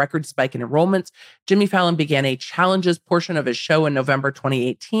caused a record spike in enrollments. Jimmy Fallon began a challenges portion of his show in November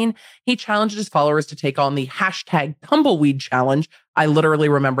 2018. He challenged his followers to take on the hashtag tumbleweed challenge. I literally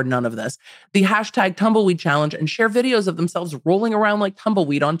remember none of this. The hashtag tumbleweed challenge, and share videos of themselves rolling around like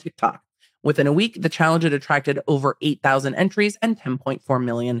tumbleweed on TikTok. Within a week, the challenge had attracted over 8,000 entries and 10.4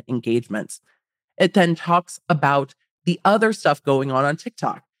 million engagements. It then talks about the other stuff going on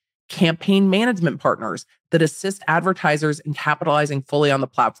TikTok. Campaign management partners that assist advertisers in capitalizing fully on the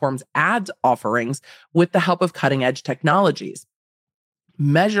platform's ads offerings with the help of cutting-edge technologies.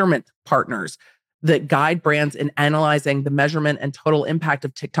 Measurement partners that guide brands in analyzing the measurement and total impact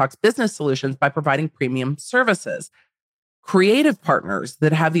of TikTok's business solutions by providing premium services. Creative partners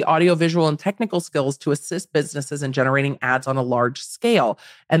that have the audiovisual and technical skills to assist businesses in generating ads on a large scale.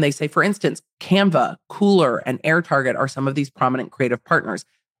 And they say, for instance, Canva, Cooler, and AirTarget are some of these prominent creative partners.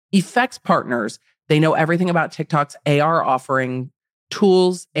 Effects partners, they know everything about TikTok's AR offering,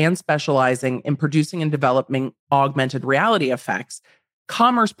 tools, and specializing in producing and developing augmented reality effects.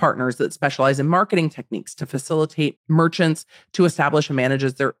 Commerce partners that specialize in marketing techniques to facilitate merchants to establish and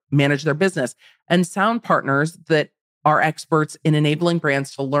manage their business. And sound partners that are experts in enabling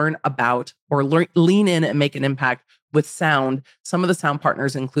brands to learn about or lean in and make an impact with sound. Some of the sound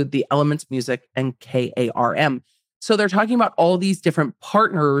partners include the Elements Music and KARM. So they're talking about all these different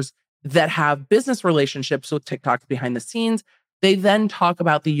partners that have business relationships with TikTok behind the scenes. They then talk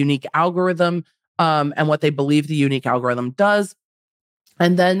about the unique algorithm and what they believe the unique algorithm does.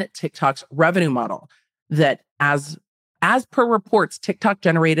 And then TikTok's revenue model that as per reports, TikTok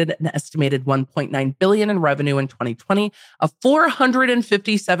generated an estimated $1.9 billion in revenue in 2020, a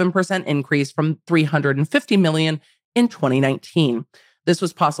 457% increase from $350 million in 2019. This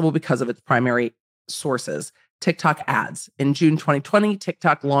was possible because of its primary sources. TikTok ads. In June 2020,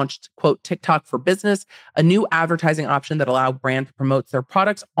 TikTok launched, quote, TikTok for Business, a new advertising option that allowed brands to promote their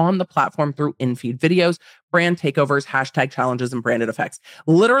products on the platform through in-feed videos, brand takeovers, hashtag challenges, and branded effects.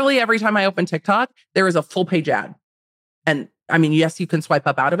 Literally every time I open TikTok, there is a full page ad. And I mean, yes, you can swipe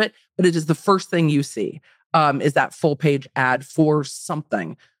up out of it, but it is the first thing you see is that full page ad for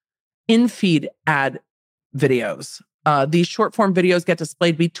something. In-feed ad videos. These short form videos get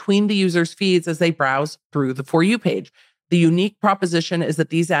displayed between the user's feeds as they browse through the For You page. The unique proposition is that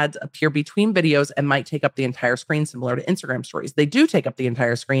these ads appear between videos and might take up the entire screen, similar to Instagram stories. They do take up the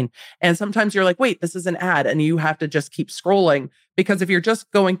entire screen. And sometimes you're like, wait, this is an ad. And you have to just keep scrolling because if you're just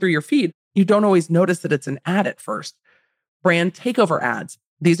going through your feed, you don't always notice that it's an ad at first. Brand takeover ads.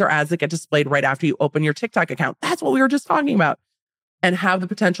 These are ads that get displayed right after you open your TikTok account. That's what we were just talking about. And have the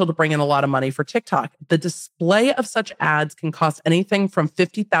potential to bring in a lot of money for TikTok. The display of such ads can cost anything from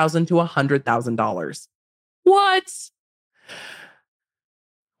 $50,000 to $100,000. What?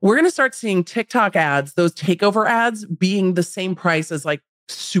 We're going to start seeing TikTok ads, those takeover ads, being the same price as like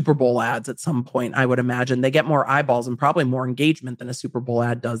Super Bowl ads at some point, I would imagine. They get more eyeballs and probably more engagement than a Super Bowl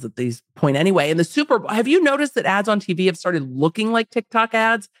ad does at this point anyway. And the Super Bowl, have you noticed that ads on TV have started looking like TikTok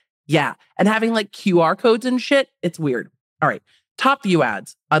ads? Yeah. And having like QR codes and shit. It's weird. All right. Top view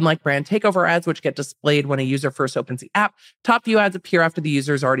ads. Unlike brand takeover ads, which get displayed when a user first opens the app, top view ads appear after the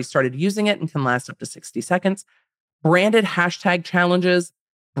user has already started using it and can last up to 60 seconds. Branded hashtag challenges,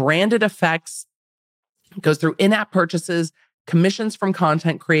 branded effects, goes through in-app purchases, commissions from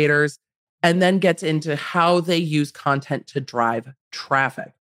content creators, and then gets into how they use content to drive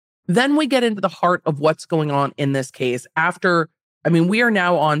traffic. Then we get into the heart of what's going on in this case. We are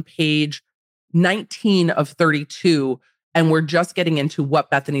now on page 19 of 32, and we're just getting into what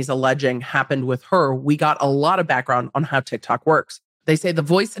Bethenny's alleging happened with her. We got a lot of background on how TikTok works. They say the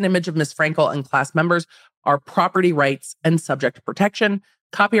voice and image of Ms. Frankel and class members are property rights and subject to protection.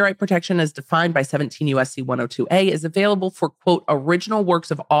 Copyright protection as defined by 17 U.S.C. 102A is available for, quote, original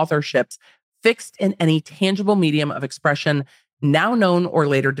works of authorships fixed in any tangible medium of expression now known or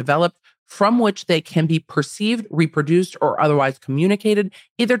later developed from which they can be perceived, reproduced, or otherwise communicated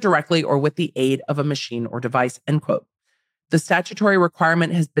either directly or with the aid of a machine or device, end quote. The statutory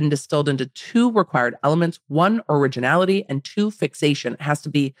requirement has been distilled into two required elements: one, originality, and two, fixation. It has to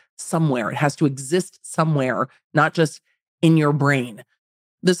be somewhere. It has to exist somewhere, not just in your brain.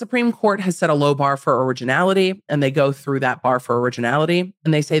 The Supreme Court has set a low bar for originality, and they go through that bar for originality,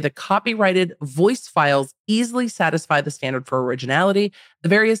 and they say the copyrighted voice files easily satisfy the standard for originality. The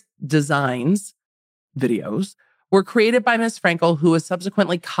various designs, videos, were created by Ms. Frankel, who has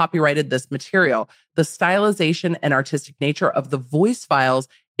subsequently copyrighted this material. The stylization and artistic nature of the voice files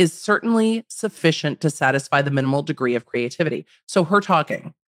is certainly sufficient to satisfy the minimal degree of creativity. So her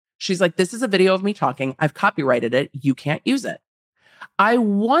talking, she's like, this is a video of me talking. I've copyrighted it. You can't use it. I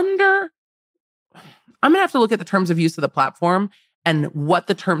wonder I'm going to have to look at the terms of use of the platform and what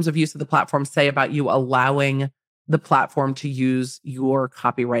the terms of use of the platform say about you allowing the platform to use your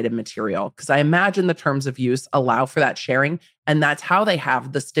copyrighted material. Because I imagine the terms of use allow for that sharing. And that's how they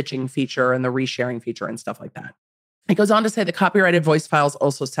have the stitching feature and the resharing feature and stuff like that. It goes on to say the copyrighted voice files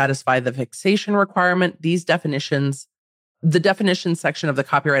also satisfy the fixation requirement. These definitions, the definition section of the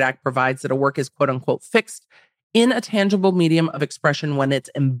Copyright Act provides that a work is quote unquote fixed in a tangible medium of expression when its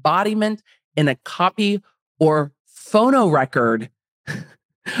embodiment in a copy or phonorecord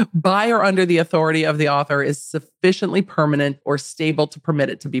by or under the authority of the author is sufficiently permanent or stable to permit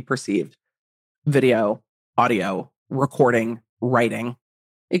it to be perceived. Video, audio, recording, writing.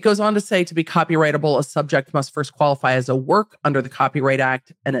 It goes on to say to be copyrightable, a subject must first qualify as a work under the Copyright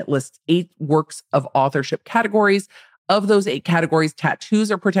Act, and it lists 8 works of authorship categories. Of those 8 categories,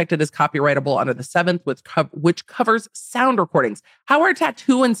 tattoos are protected as copyrightable under the 7th, which covers sound recordings. How are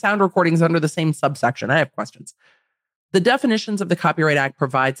tattoo and sound recordings under the same subsection? I have questions. The definitions of the Copyright Act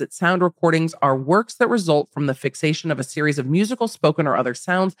provides that sound recordings are works that result from the fixation of a series of musical, spoken, or other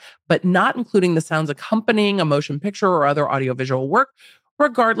sounds, but not including the sounds accompanying a motion picture or other audiovisual work,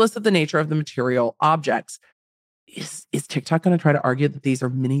 regardless of the nature of the material objects. Is TikTok going to try to argue that these are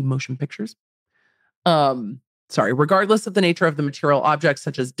mini motion pictures? Regardless of the nature of the material objects,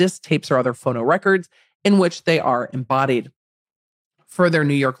 such as discs, tapes, or other phonorecords in which they are embodied. Further,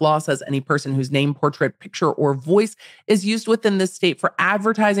 New York law says any person whose name, portrait, picture, or voice is used within this state for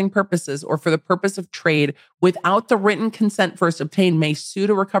advertising purposes or for the purpose of trade without the written consent first obtained may sue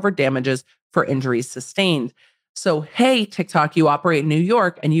to recover damages for injuries sustained. So, hey, TikTok, you operate in New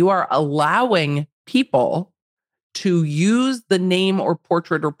York and you are allowing people to use the name or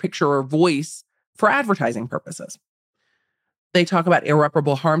portrait or picture or voice for advertising purposes. They talk about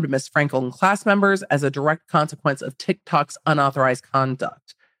irreparable harm to Ms. Frankel and class members as a direct consequence of TikTok's unauthorized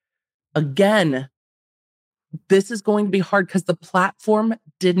conduct. Again, this is going to be hard because the platform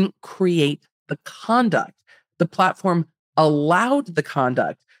didn't create the conduct. The platform allowed the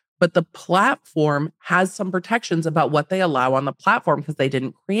conduct, but the platform has some protections about what they allow on the platform because they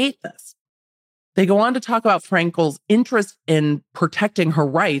didn't create this. They go on to talk about Frankel's interest in protecting her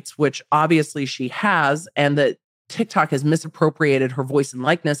rights, which obviously she has, and that TikTok has misappropriated her voice and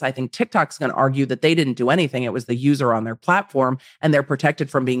likeness. I think TikTok's going to argue that they didn't do anything. It was the user on their platform, and they're protected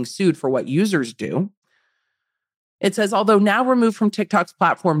from being sued for what users do. It says, although now removed from TikTok's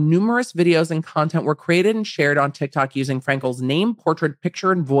platform, numerous videos and content were created and shared on TikTok using Frankel's name, portrait,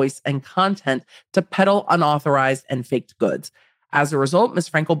 picture, and voice and content to peddle unauthorized and faked goods. As a result, Ms.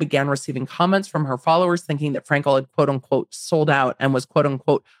 Frankel began receiving comments from her followers thinking that Frankel had quote unquote sold out and was quote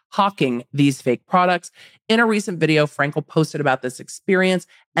unquote hawking these fake products. In a recent video, Frankel posted about this experience,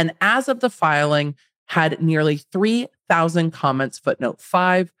 and as of the filing, had nearly 3,000 comments, footnote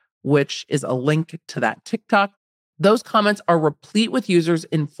 5, which is a link to that TikTok. Those comments are replete with users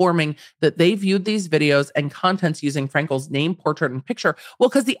informing that they viewed these videos and contents using Frankel's name, portrait, and picture. Well,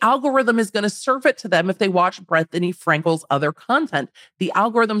 because the algorithm is going to serve it to them if they watch Bethenny Frankel's other content. The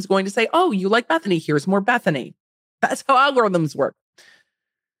algorithm's going to say, oh, you like Bethenny, here's more Bethenny. That's how algorithms work.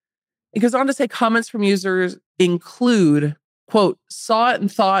 It goes on to say comments from users include, quote, saw it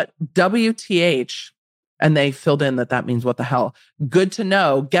and thought, WTH, and they filled in that means what the hell. Good to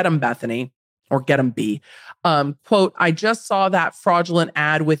know, get them Bethenny. Or get them B. Quote, I just saw that fraudulent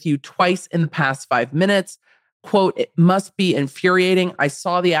ad with you twice in the past 5 minutes. Quote, it must be infuriating. I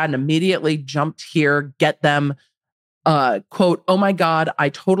saw the ad and immediately jumped here. Get them. Quote, oh my God, I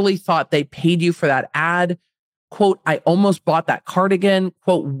totally thought they paid you for that ad. Quote, I almost bought that cardigan.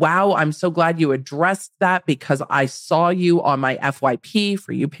 Quote, wow, I'm so glad you addressed that because I saw you on my FYP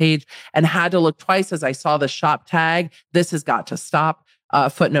for you page and had to look twice as I saw the shop tag. This has got to stop.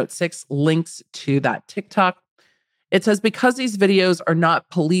 Footnote 6 links to that TikTok. It says, because these videos are not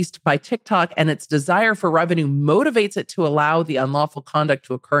policed by TikTok and its desire for revenue motivates it to allow the unlawful conduct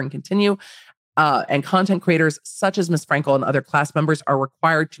to occur and continue, and content creators such as Ms. Frankel and other class members are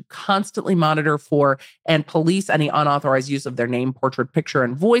required to constantly monitor for and police any unauthorized use of their name, portrait, picture,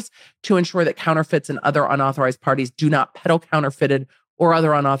 and voice to ensure that counterfeits and other unauthorized parties do not peddle counterfeited or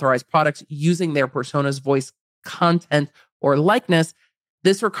other unauthorized products using their persona's voice, content, or likeness.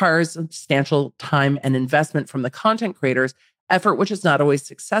 This requires substantial time and investment from the content creators, effort which is not always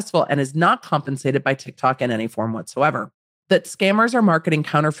successful and is not compensated by TikTok in any form whatsoever. That scammers are marketing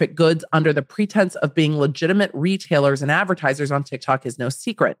counterfeit goods under the pretense of being legitimate retailers and advertisers on TikTok is no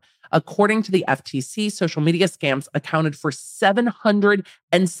secret. According to the FTC, social media scams accounted for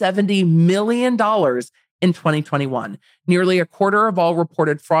 $770 million in 2021, nearly a quarter of all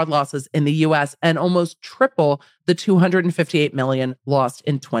reported fraud losses in the US and almost triple the $258 million lost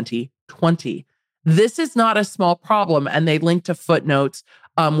in 2020. This is not a small problem. And they link to footnotes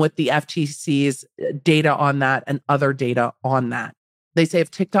with the FTC's data on that and other data on that. They say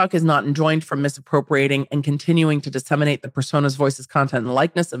if TikTok is not enjoined from misappropriating and continuing to disseminate the personas, voices, content, and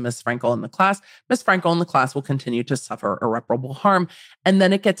likeness of Ms. Frankel and the class, Ms. Frankel and the class will continue to suffer irreparable harm. And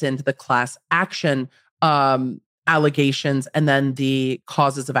then it gets into the class action allegations and then the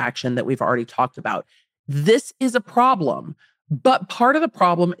causes of action that we've already talked about. This is a problem, but part of the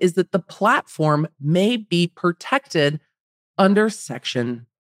problem is that the platform may be protected under Section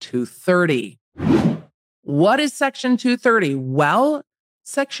 230. What is Section 230? Well,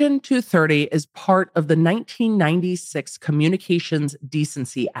 Section 230 is part of the 1996 Communications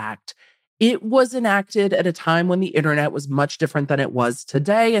Decency Act. It was enacted at a time when the internet was much different than it was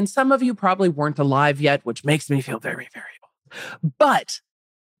today. And some of you probably weren't alive yet, which makes me feel very, very old. But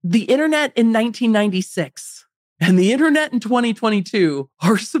the internet in 1996 and the internet in 2022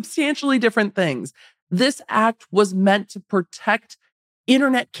 are substantially different things. This act was meant to protect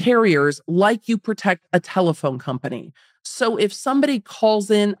internet carriers like you protect a telephone company. So if somebody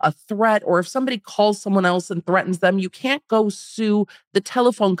calls in a threat or if somebody calls someone else and threatens them, you can't go sue the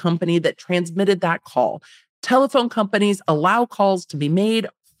telephone company that transmitted that call. Telephone companies allow calls to be made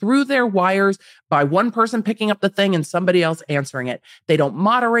through their wires by one person picking up the thing and somebody else answering it. They don't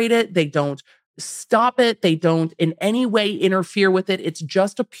moderate it. They don't stop it. They don't in any way interfere with it. It's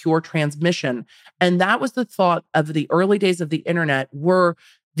just a pure transmission. And that was the thought of the early days of the internet were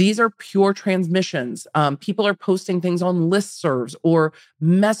these are pure transmissions. People are posting things on listservs or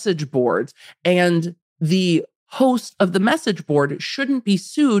message boards, and the host of the message board shouldn't be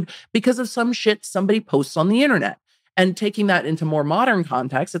sued because of some shit somebody posts on the internet. And taking that into more modern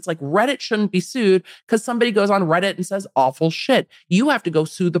context, it's like Reddit shouldn't be sued because somebody goes on Reddit and says awful shit. You have to go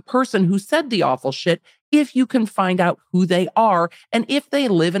sue the person who said the awful shit if you can find out who they are and if they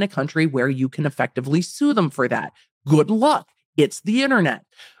live in a country where you can effectively sue them for that. Good luck. It's the internet.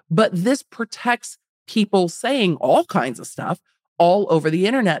 But this protects people saying all kinds of stuff all over the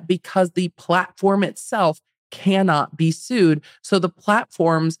internet because the platform itself cannot be sued. So the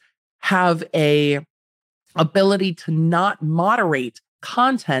platforms have a ability to not moderate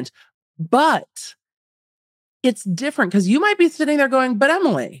content, but it's different because you might be sitting there going, but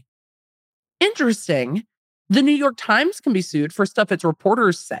Emily, interesting. The New York Times can be sued for stuff its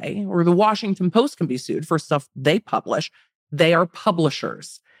reporters say, or the Washington Post can be sued for stuff they publish. They are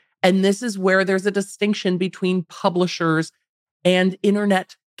publishers. And this is where there's a distinction between publishers and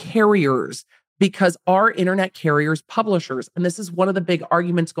internet carriers, because our internet carriers publishers. And this is one of the big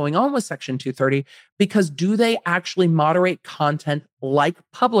arguments going on with Section 230, because do they actually moderate content like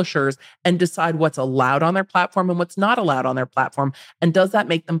publishers and decide what's allowed on their platform and what's not allowed on their platform? And does that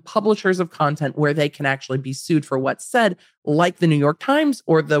make them publishers of content where they can actually be sued for what's said, like the New York Times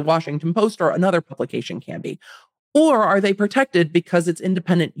or the Washington Post or another publication can be? Or are they protected because it's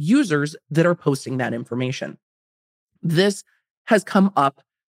independent users that are posting that information? This has come up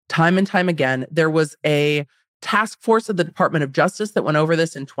time and time again. There was a task force of the Department of Justice that went over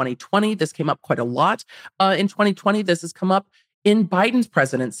this in 2020. This came up quite a lot in 2020. This has come up in Biden's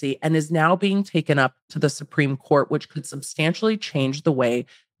presidency and is now being taken up to the Supreme Court, which could substantially change the way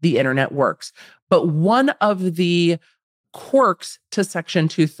the internet works. But one of the quirks to Section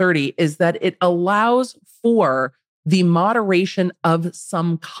 230 is that it allows for the moderation of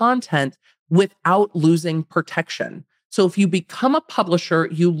some content without losing protection. So if you become a publisher,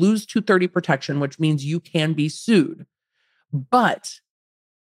 you lose 230 protection, which means you can be sued. But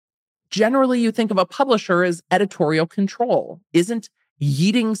generally, you think of a publisher as editorial control. Isn't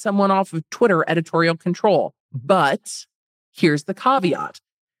yeeting someone off of Twitter editorial control? But here's the caveat.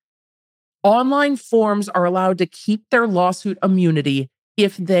 Online forums are allowed to keep their lawsuit immunity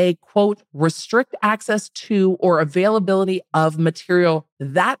if they, quote, restrict access to or availability of material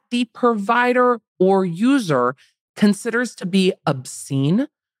that the provider or user considers to be obscene,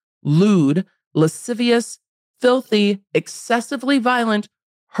 lewd, lascivious, filthy, excessively violent,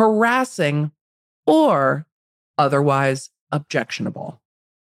 harassing, or otherwise objectionable.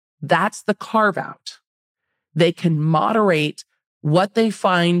 That's the carve out. They can moderate what they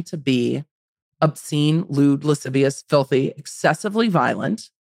find to be obscene, lewd, lascivious, filthy, excessively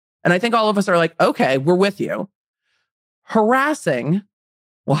violent. And I think all of us are like, okay, we're with you. Harassing,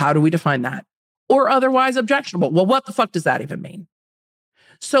 well, how do we define that? Or otherwise objectionable. Well, what the fuck does that even mean?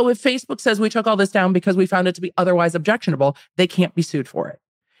 So if Facebook says we took all this down because we found it to be otherwise objectionable, they can't be sued for it.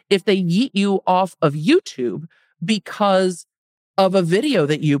 If they yeet you off of YouTube because of a video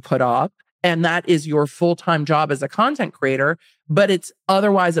that you put up, and that is your full-time job as a content creator, but it's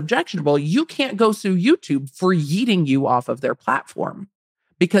otherwise objectionable, you can't go sue YouTube for yeeting you off of their platform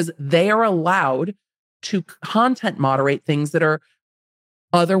because they are allowed to content moderate things that are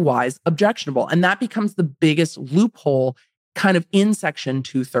otherwise objectionable. And that becomes the biggest loophole kind of in Section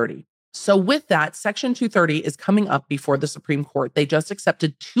 230. So with that, Section 230 is coming up before the Supreme Court. They just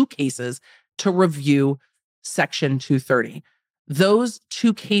accepted 2 cases to review Section 230. Those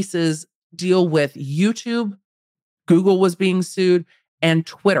 2 cases deal with YouTube, Google was being sued, and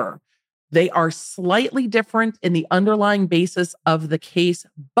Twitter. They are slightly different in the underlying basis of the case.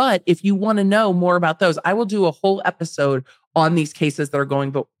 But if you want to know more about those, I will do a whole episode on these cases that are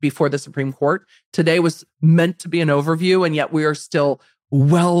going before the Supreme Court. Today was meant to be an overview, and yet we are still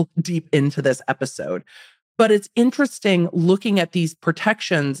well deep into this episode. But it's interesting looking at these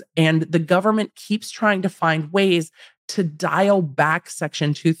protections, and the government keeps trying to find ways to dial back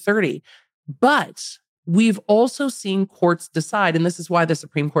Section 230. But we've also seen courts decide, and this is why the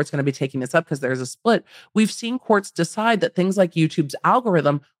Supreme Court's going to be taking this up because there's a split. We've seen courts decide that things like YouTube's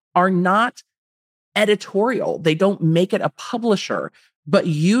algorithm are not editorial. They don't make it a publisher, but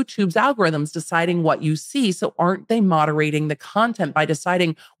YouTube's algorithms deciding what you see. So aren't they moderating the content by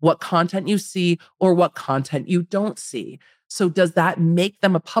deciding what content you see or what content you don't see? So does that make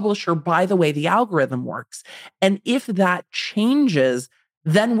them a publisher by the way the algorithm works? And if that changes,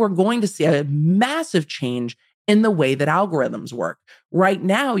 then we're going to see a massive change in the way that algorithms work. Right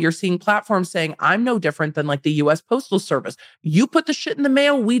now, you're seeing platforms saying, I'm no different than like the US Postal Service. You put the shit in the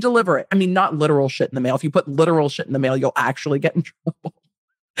mail, we deliver it. I mean, not literal shit in the mail. If you put literal shit in the mail, you'll actually get in trouble.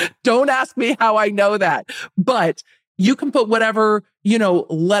 Don't ask me how I know that. But you can put whatever,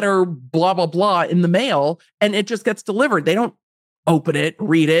 letter, blah, blah, blah in the mail, and it just gets delivered. They don't open it,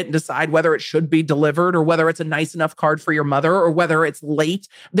 read it, and decide whether it should be delivered or whether it's a nice enough card for your mother or whether it's late.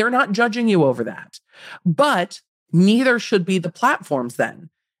 They're not judging you over that. But neither should be the platforms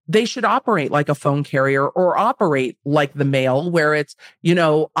then. They should operate like a phone carrier or operate like the mail where it's,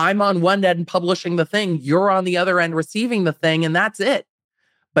 I'm on one end publishing the thing, you're on the other end receiving the thing, and that's it.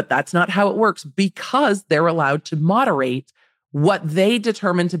 But that's not how it works because they're allowed to moderate what they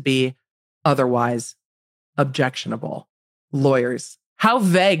determine to be otherwise objectionable. Lawyers, how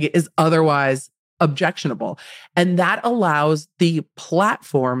vague is otherwise objectionable? And that allows the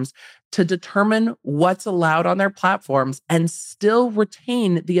platforms to determine what's allowed on their platforms and still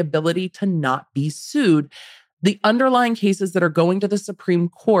retain the ability to not be sued. The underlying cases that are going to the Supreme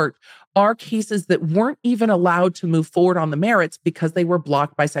Court are cases that weren't even allowed to move forward on the merits because they were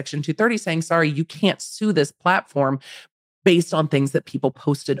blocked by Section 230 saying, sorry, you can't sue this platform based on things that people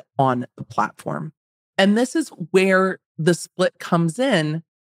posted on the platform. And this is where the split comes in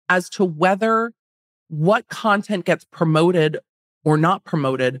as to whether what content gets promoted or not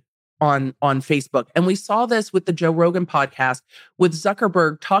promoted on Facebook. And we saw this with the Joe Rogan podcast with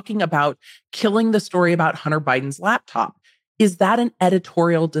Zuckerberg talking about killing the story about Hunter Biden's laptop. Is that an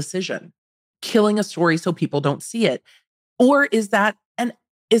editorial decision? Killing a story so people don't see it? Or is that an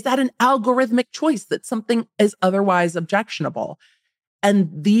algorithmic choice that something is otherwise objectionable? And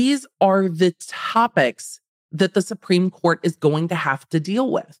these are the topics that the Supreme Court is going to have to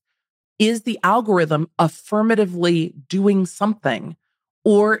deal with. Is the algorithm affirmatively doing something,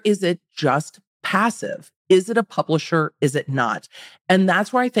 or is it just passive? Is it a publisher? Is it not? And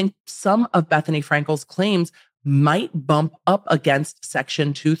that's where I think some of Bethenny Frankel's claims might bump up against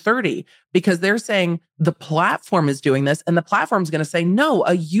Section 230 because they're saying the platform is doing this, and the platform's going to say, no,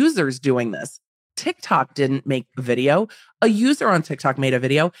 a user's doing this. TikTok didn't make a video. A user on TikTok made a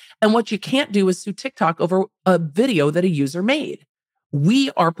video. And what you can't do is sue TikTok over a video that a user made.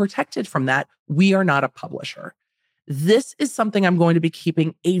 We are protected from that. We are not a publisher. This is something I'm going to be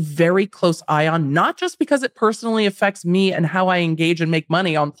keeping a very close eye on, not just because it personally affects me and how I engage and make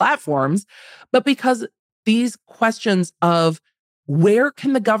money on platforms, but because these questions of where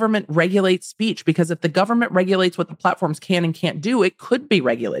can the government regulate speech? Because if the government regulates what the platforms can and can't do, it could be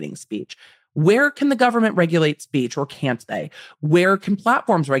regulating speech. Where can the government regulate speech, or can't they? Where can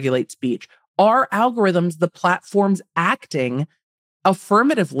platforms regulate speech? Are algorithms the platforms acting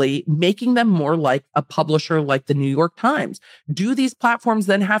affirmatively, making them more like a publisher like the New York Times? Do these platforms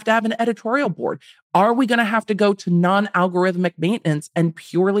then have to have an editorial board? Are we going to have to go to non-algorithmic maintenance and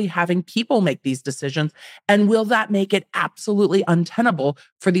purely having people make these decisions? And will that make it absolutely untenable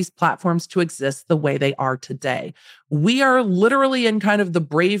for these platforms to exist the way they are today? We are literally in kind of the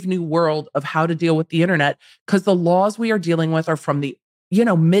brave new world of how to deal with the internet because the laws we are dealing with are from the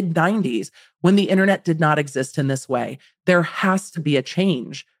mid 90s when the internet did not exist in this way. There has to be a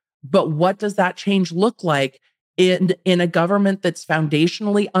change. But what does that change look like in a government that's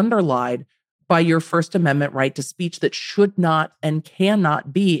foundationally underlined by your First Amendment right to speech that should not and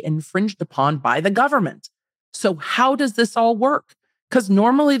cannot be infringed upon by the government? So how does this all work? Because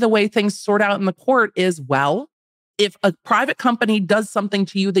normally the way things sort out in the court is, well, if a private company does something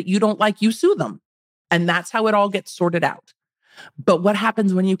to you that you don't like, you sue them. And that's how it all gets sorted out. But what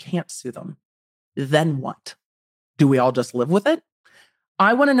happens when you can't sue them? Then what? Do we all just live with it?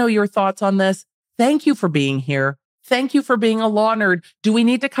 I want to know your thoughts on this. Thank you for being here. Thank you for being a law nerd. Do we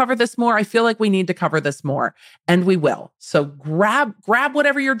need to cover this more? I feel like we need to cover this more, and we will. So grab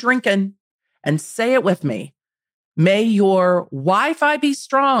whatever you're drinking and say it with me. May your Wi-Fi be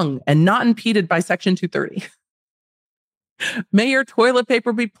strong and not impeded by Section 230. May your toilet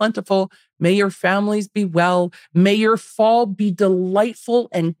paper be plentiful. May your families be well. May your fall be delightful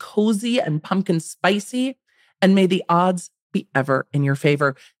and cozy and pumpkin spicy. And may the odds be ever in your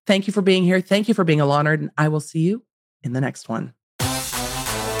favor. Thank you for being here. Thank you for being a law nerd. And I will see you in the next one.